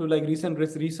to like recent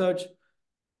research,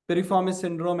 piriformis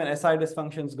syndrome and SI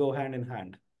dysfunctions go hand in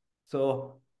hand.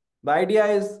 So the idea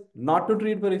is not to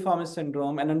treat piriformis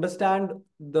syndrome and understand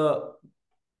the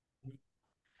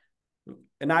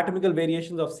anatomical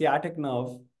variations of sciatic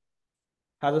nerve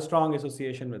has a strong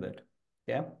association with it.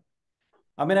 Yeah.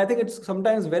 I mean, I think it's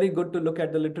sometimes very good to look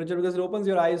at the literature because it opens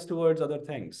your eyes towards other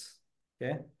things.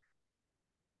 Okay.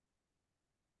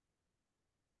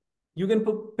 You can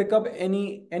pick up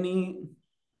any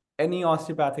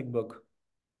osteopathic book.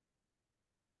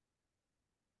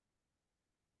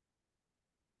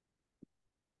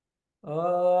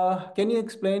 Can you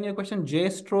explain your question? J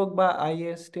stroke by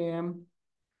IASTM.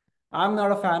 I'm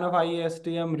not a fan of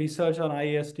IASTM. Research on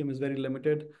IASTM is very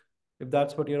limited, if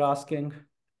that's what you're asking.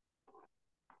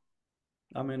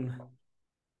 I mean,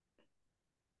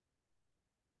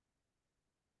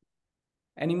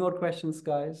 any more questions,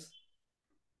 guys?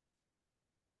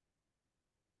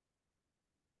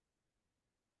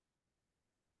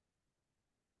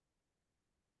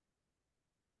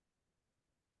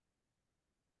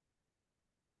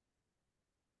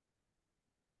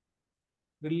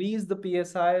 Release the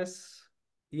PSIs.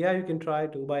 Yeah, you can try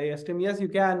to by IASTM. Yes, you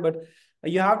can, but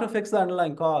you have to fix the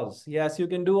underlying cause. Yes, you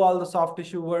can do all the soft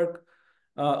tissue work,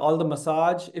 all the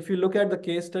massage. If you look at the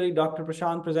case study Dr.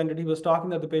 Prashant presented, he was talking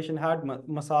that the patient had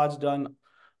massage done,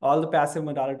 all the passive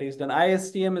modalities done.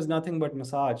 ISTM is nothing but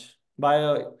massage by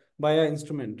a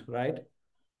instrument, right?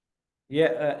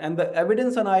 Yeah, and the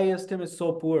evidence on ISTM is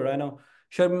so poor. I know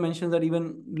Sharma mentions that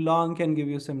even long can give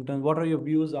you symptoms. What are your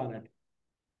views on it?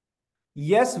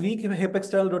 Yes, weak hip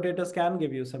external rotators can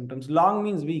give you symptoms. Long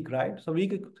means weak, right? So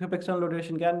weak hip external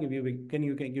rotation can give you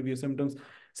can give you symptoms.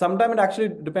 Sometimes it actually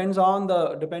depends on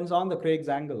the Craig's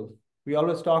angle. We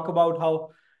always talk about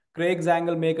how Craig's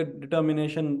angle make a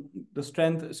determination the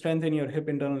strength in your hip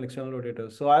internal external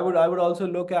rotators. So I would also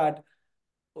look at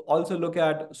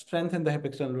strength in the hip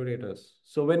external rotators.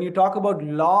 So when you talk about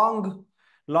long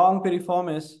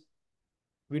piriformis,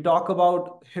 we talk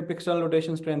about hip external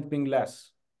rotation strength being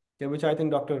less, okay, which I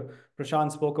think Dr.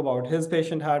 Prashant spoke about. His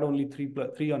patient had only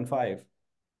 3 on 5,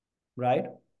 right?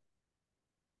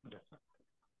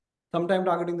 Sometimes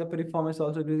targeting the piriformis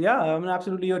also, yeah, I mean,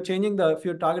 absolutely. If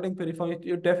you're targeting piriformis,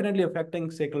 you're definitely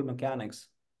affecting sacral mechanics,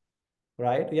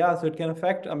 right? Yeah, so it can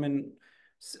affect, I mean,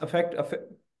 affect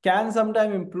can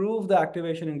sometimes improve the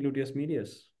activation in gluteus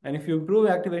medius. And if you improve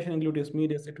activation in gluteus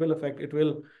medius, it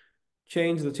will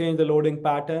change the loading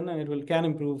pattern, and it will can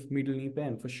improve medial knee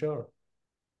pain for sure.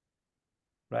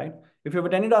 Right? If you've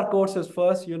attended our courses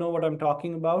first, you know what I'm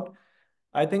talking about.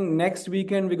 I think next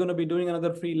weekend we're going to be doing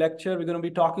another free lecture. We're going to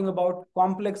be talking about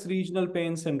complex regional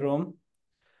pain syndrome.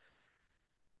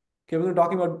 Okay, we're going to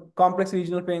talking about complex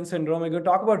regional pain syndrome. We're going to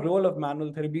talk about role of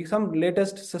manual therapy. Some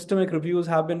latest systemic reviews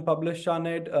have been published on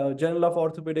it. Journal of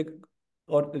Orthopedic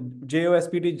or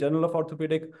JOSPT, Journal of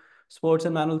Orthopedic Sports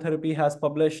and Manual Therapy has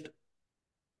published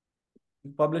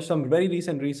some very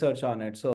recent research on it. So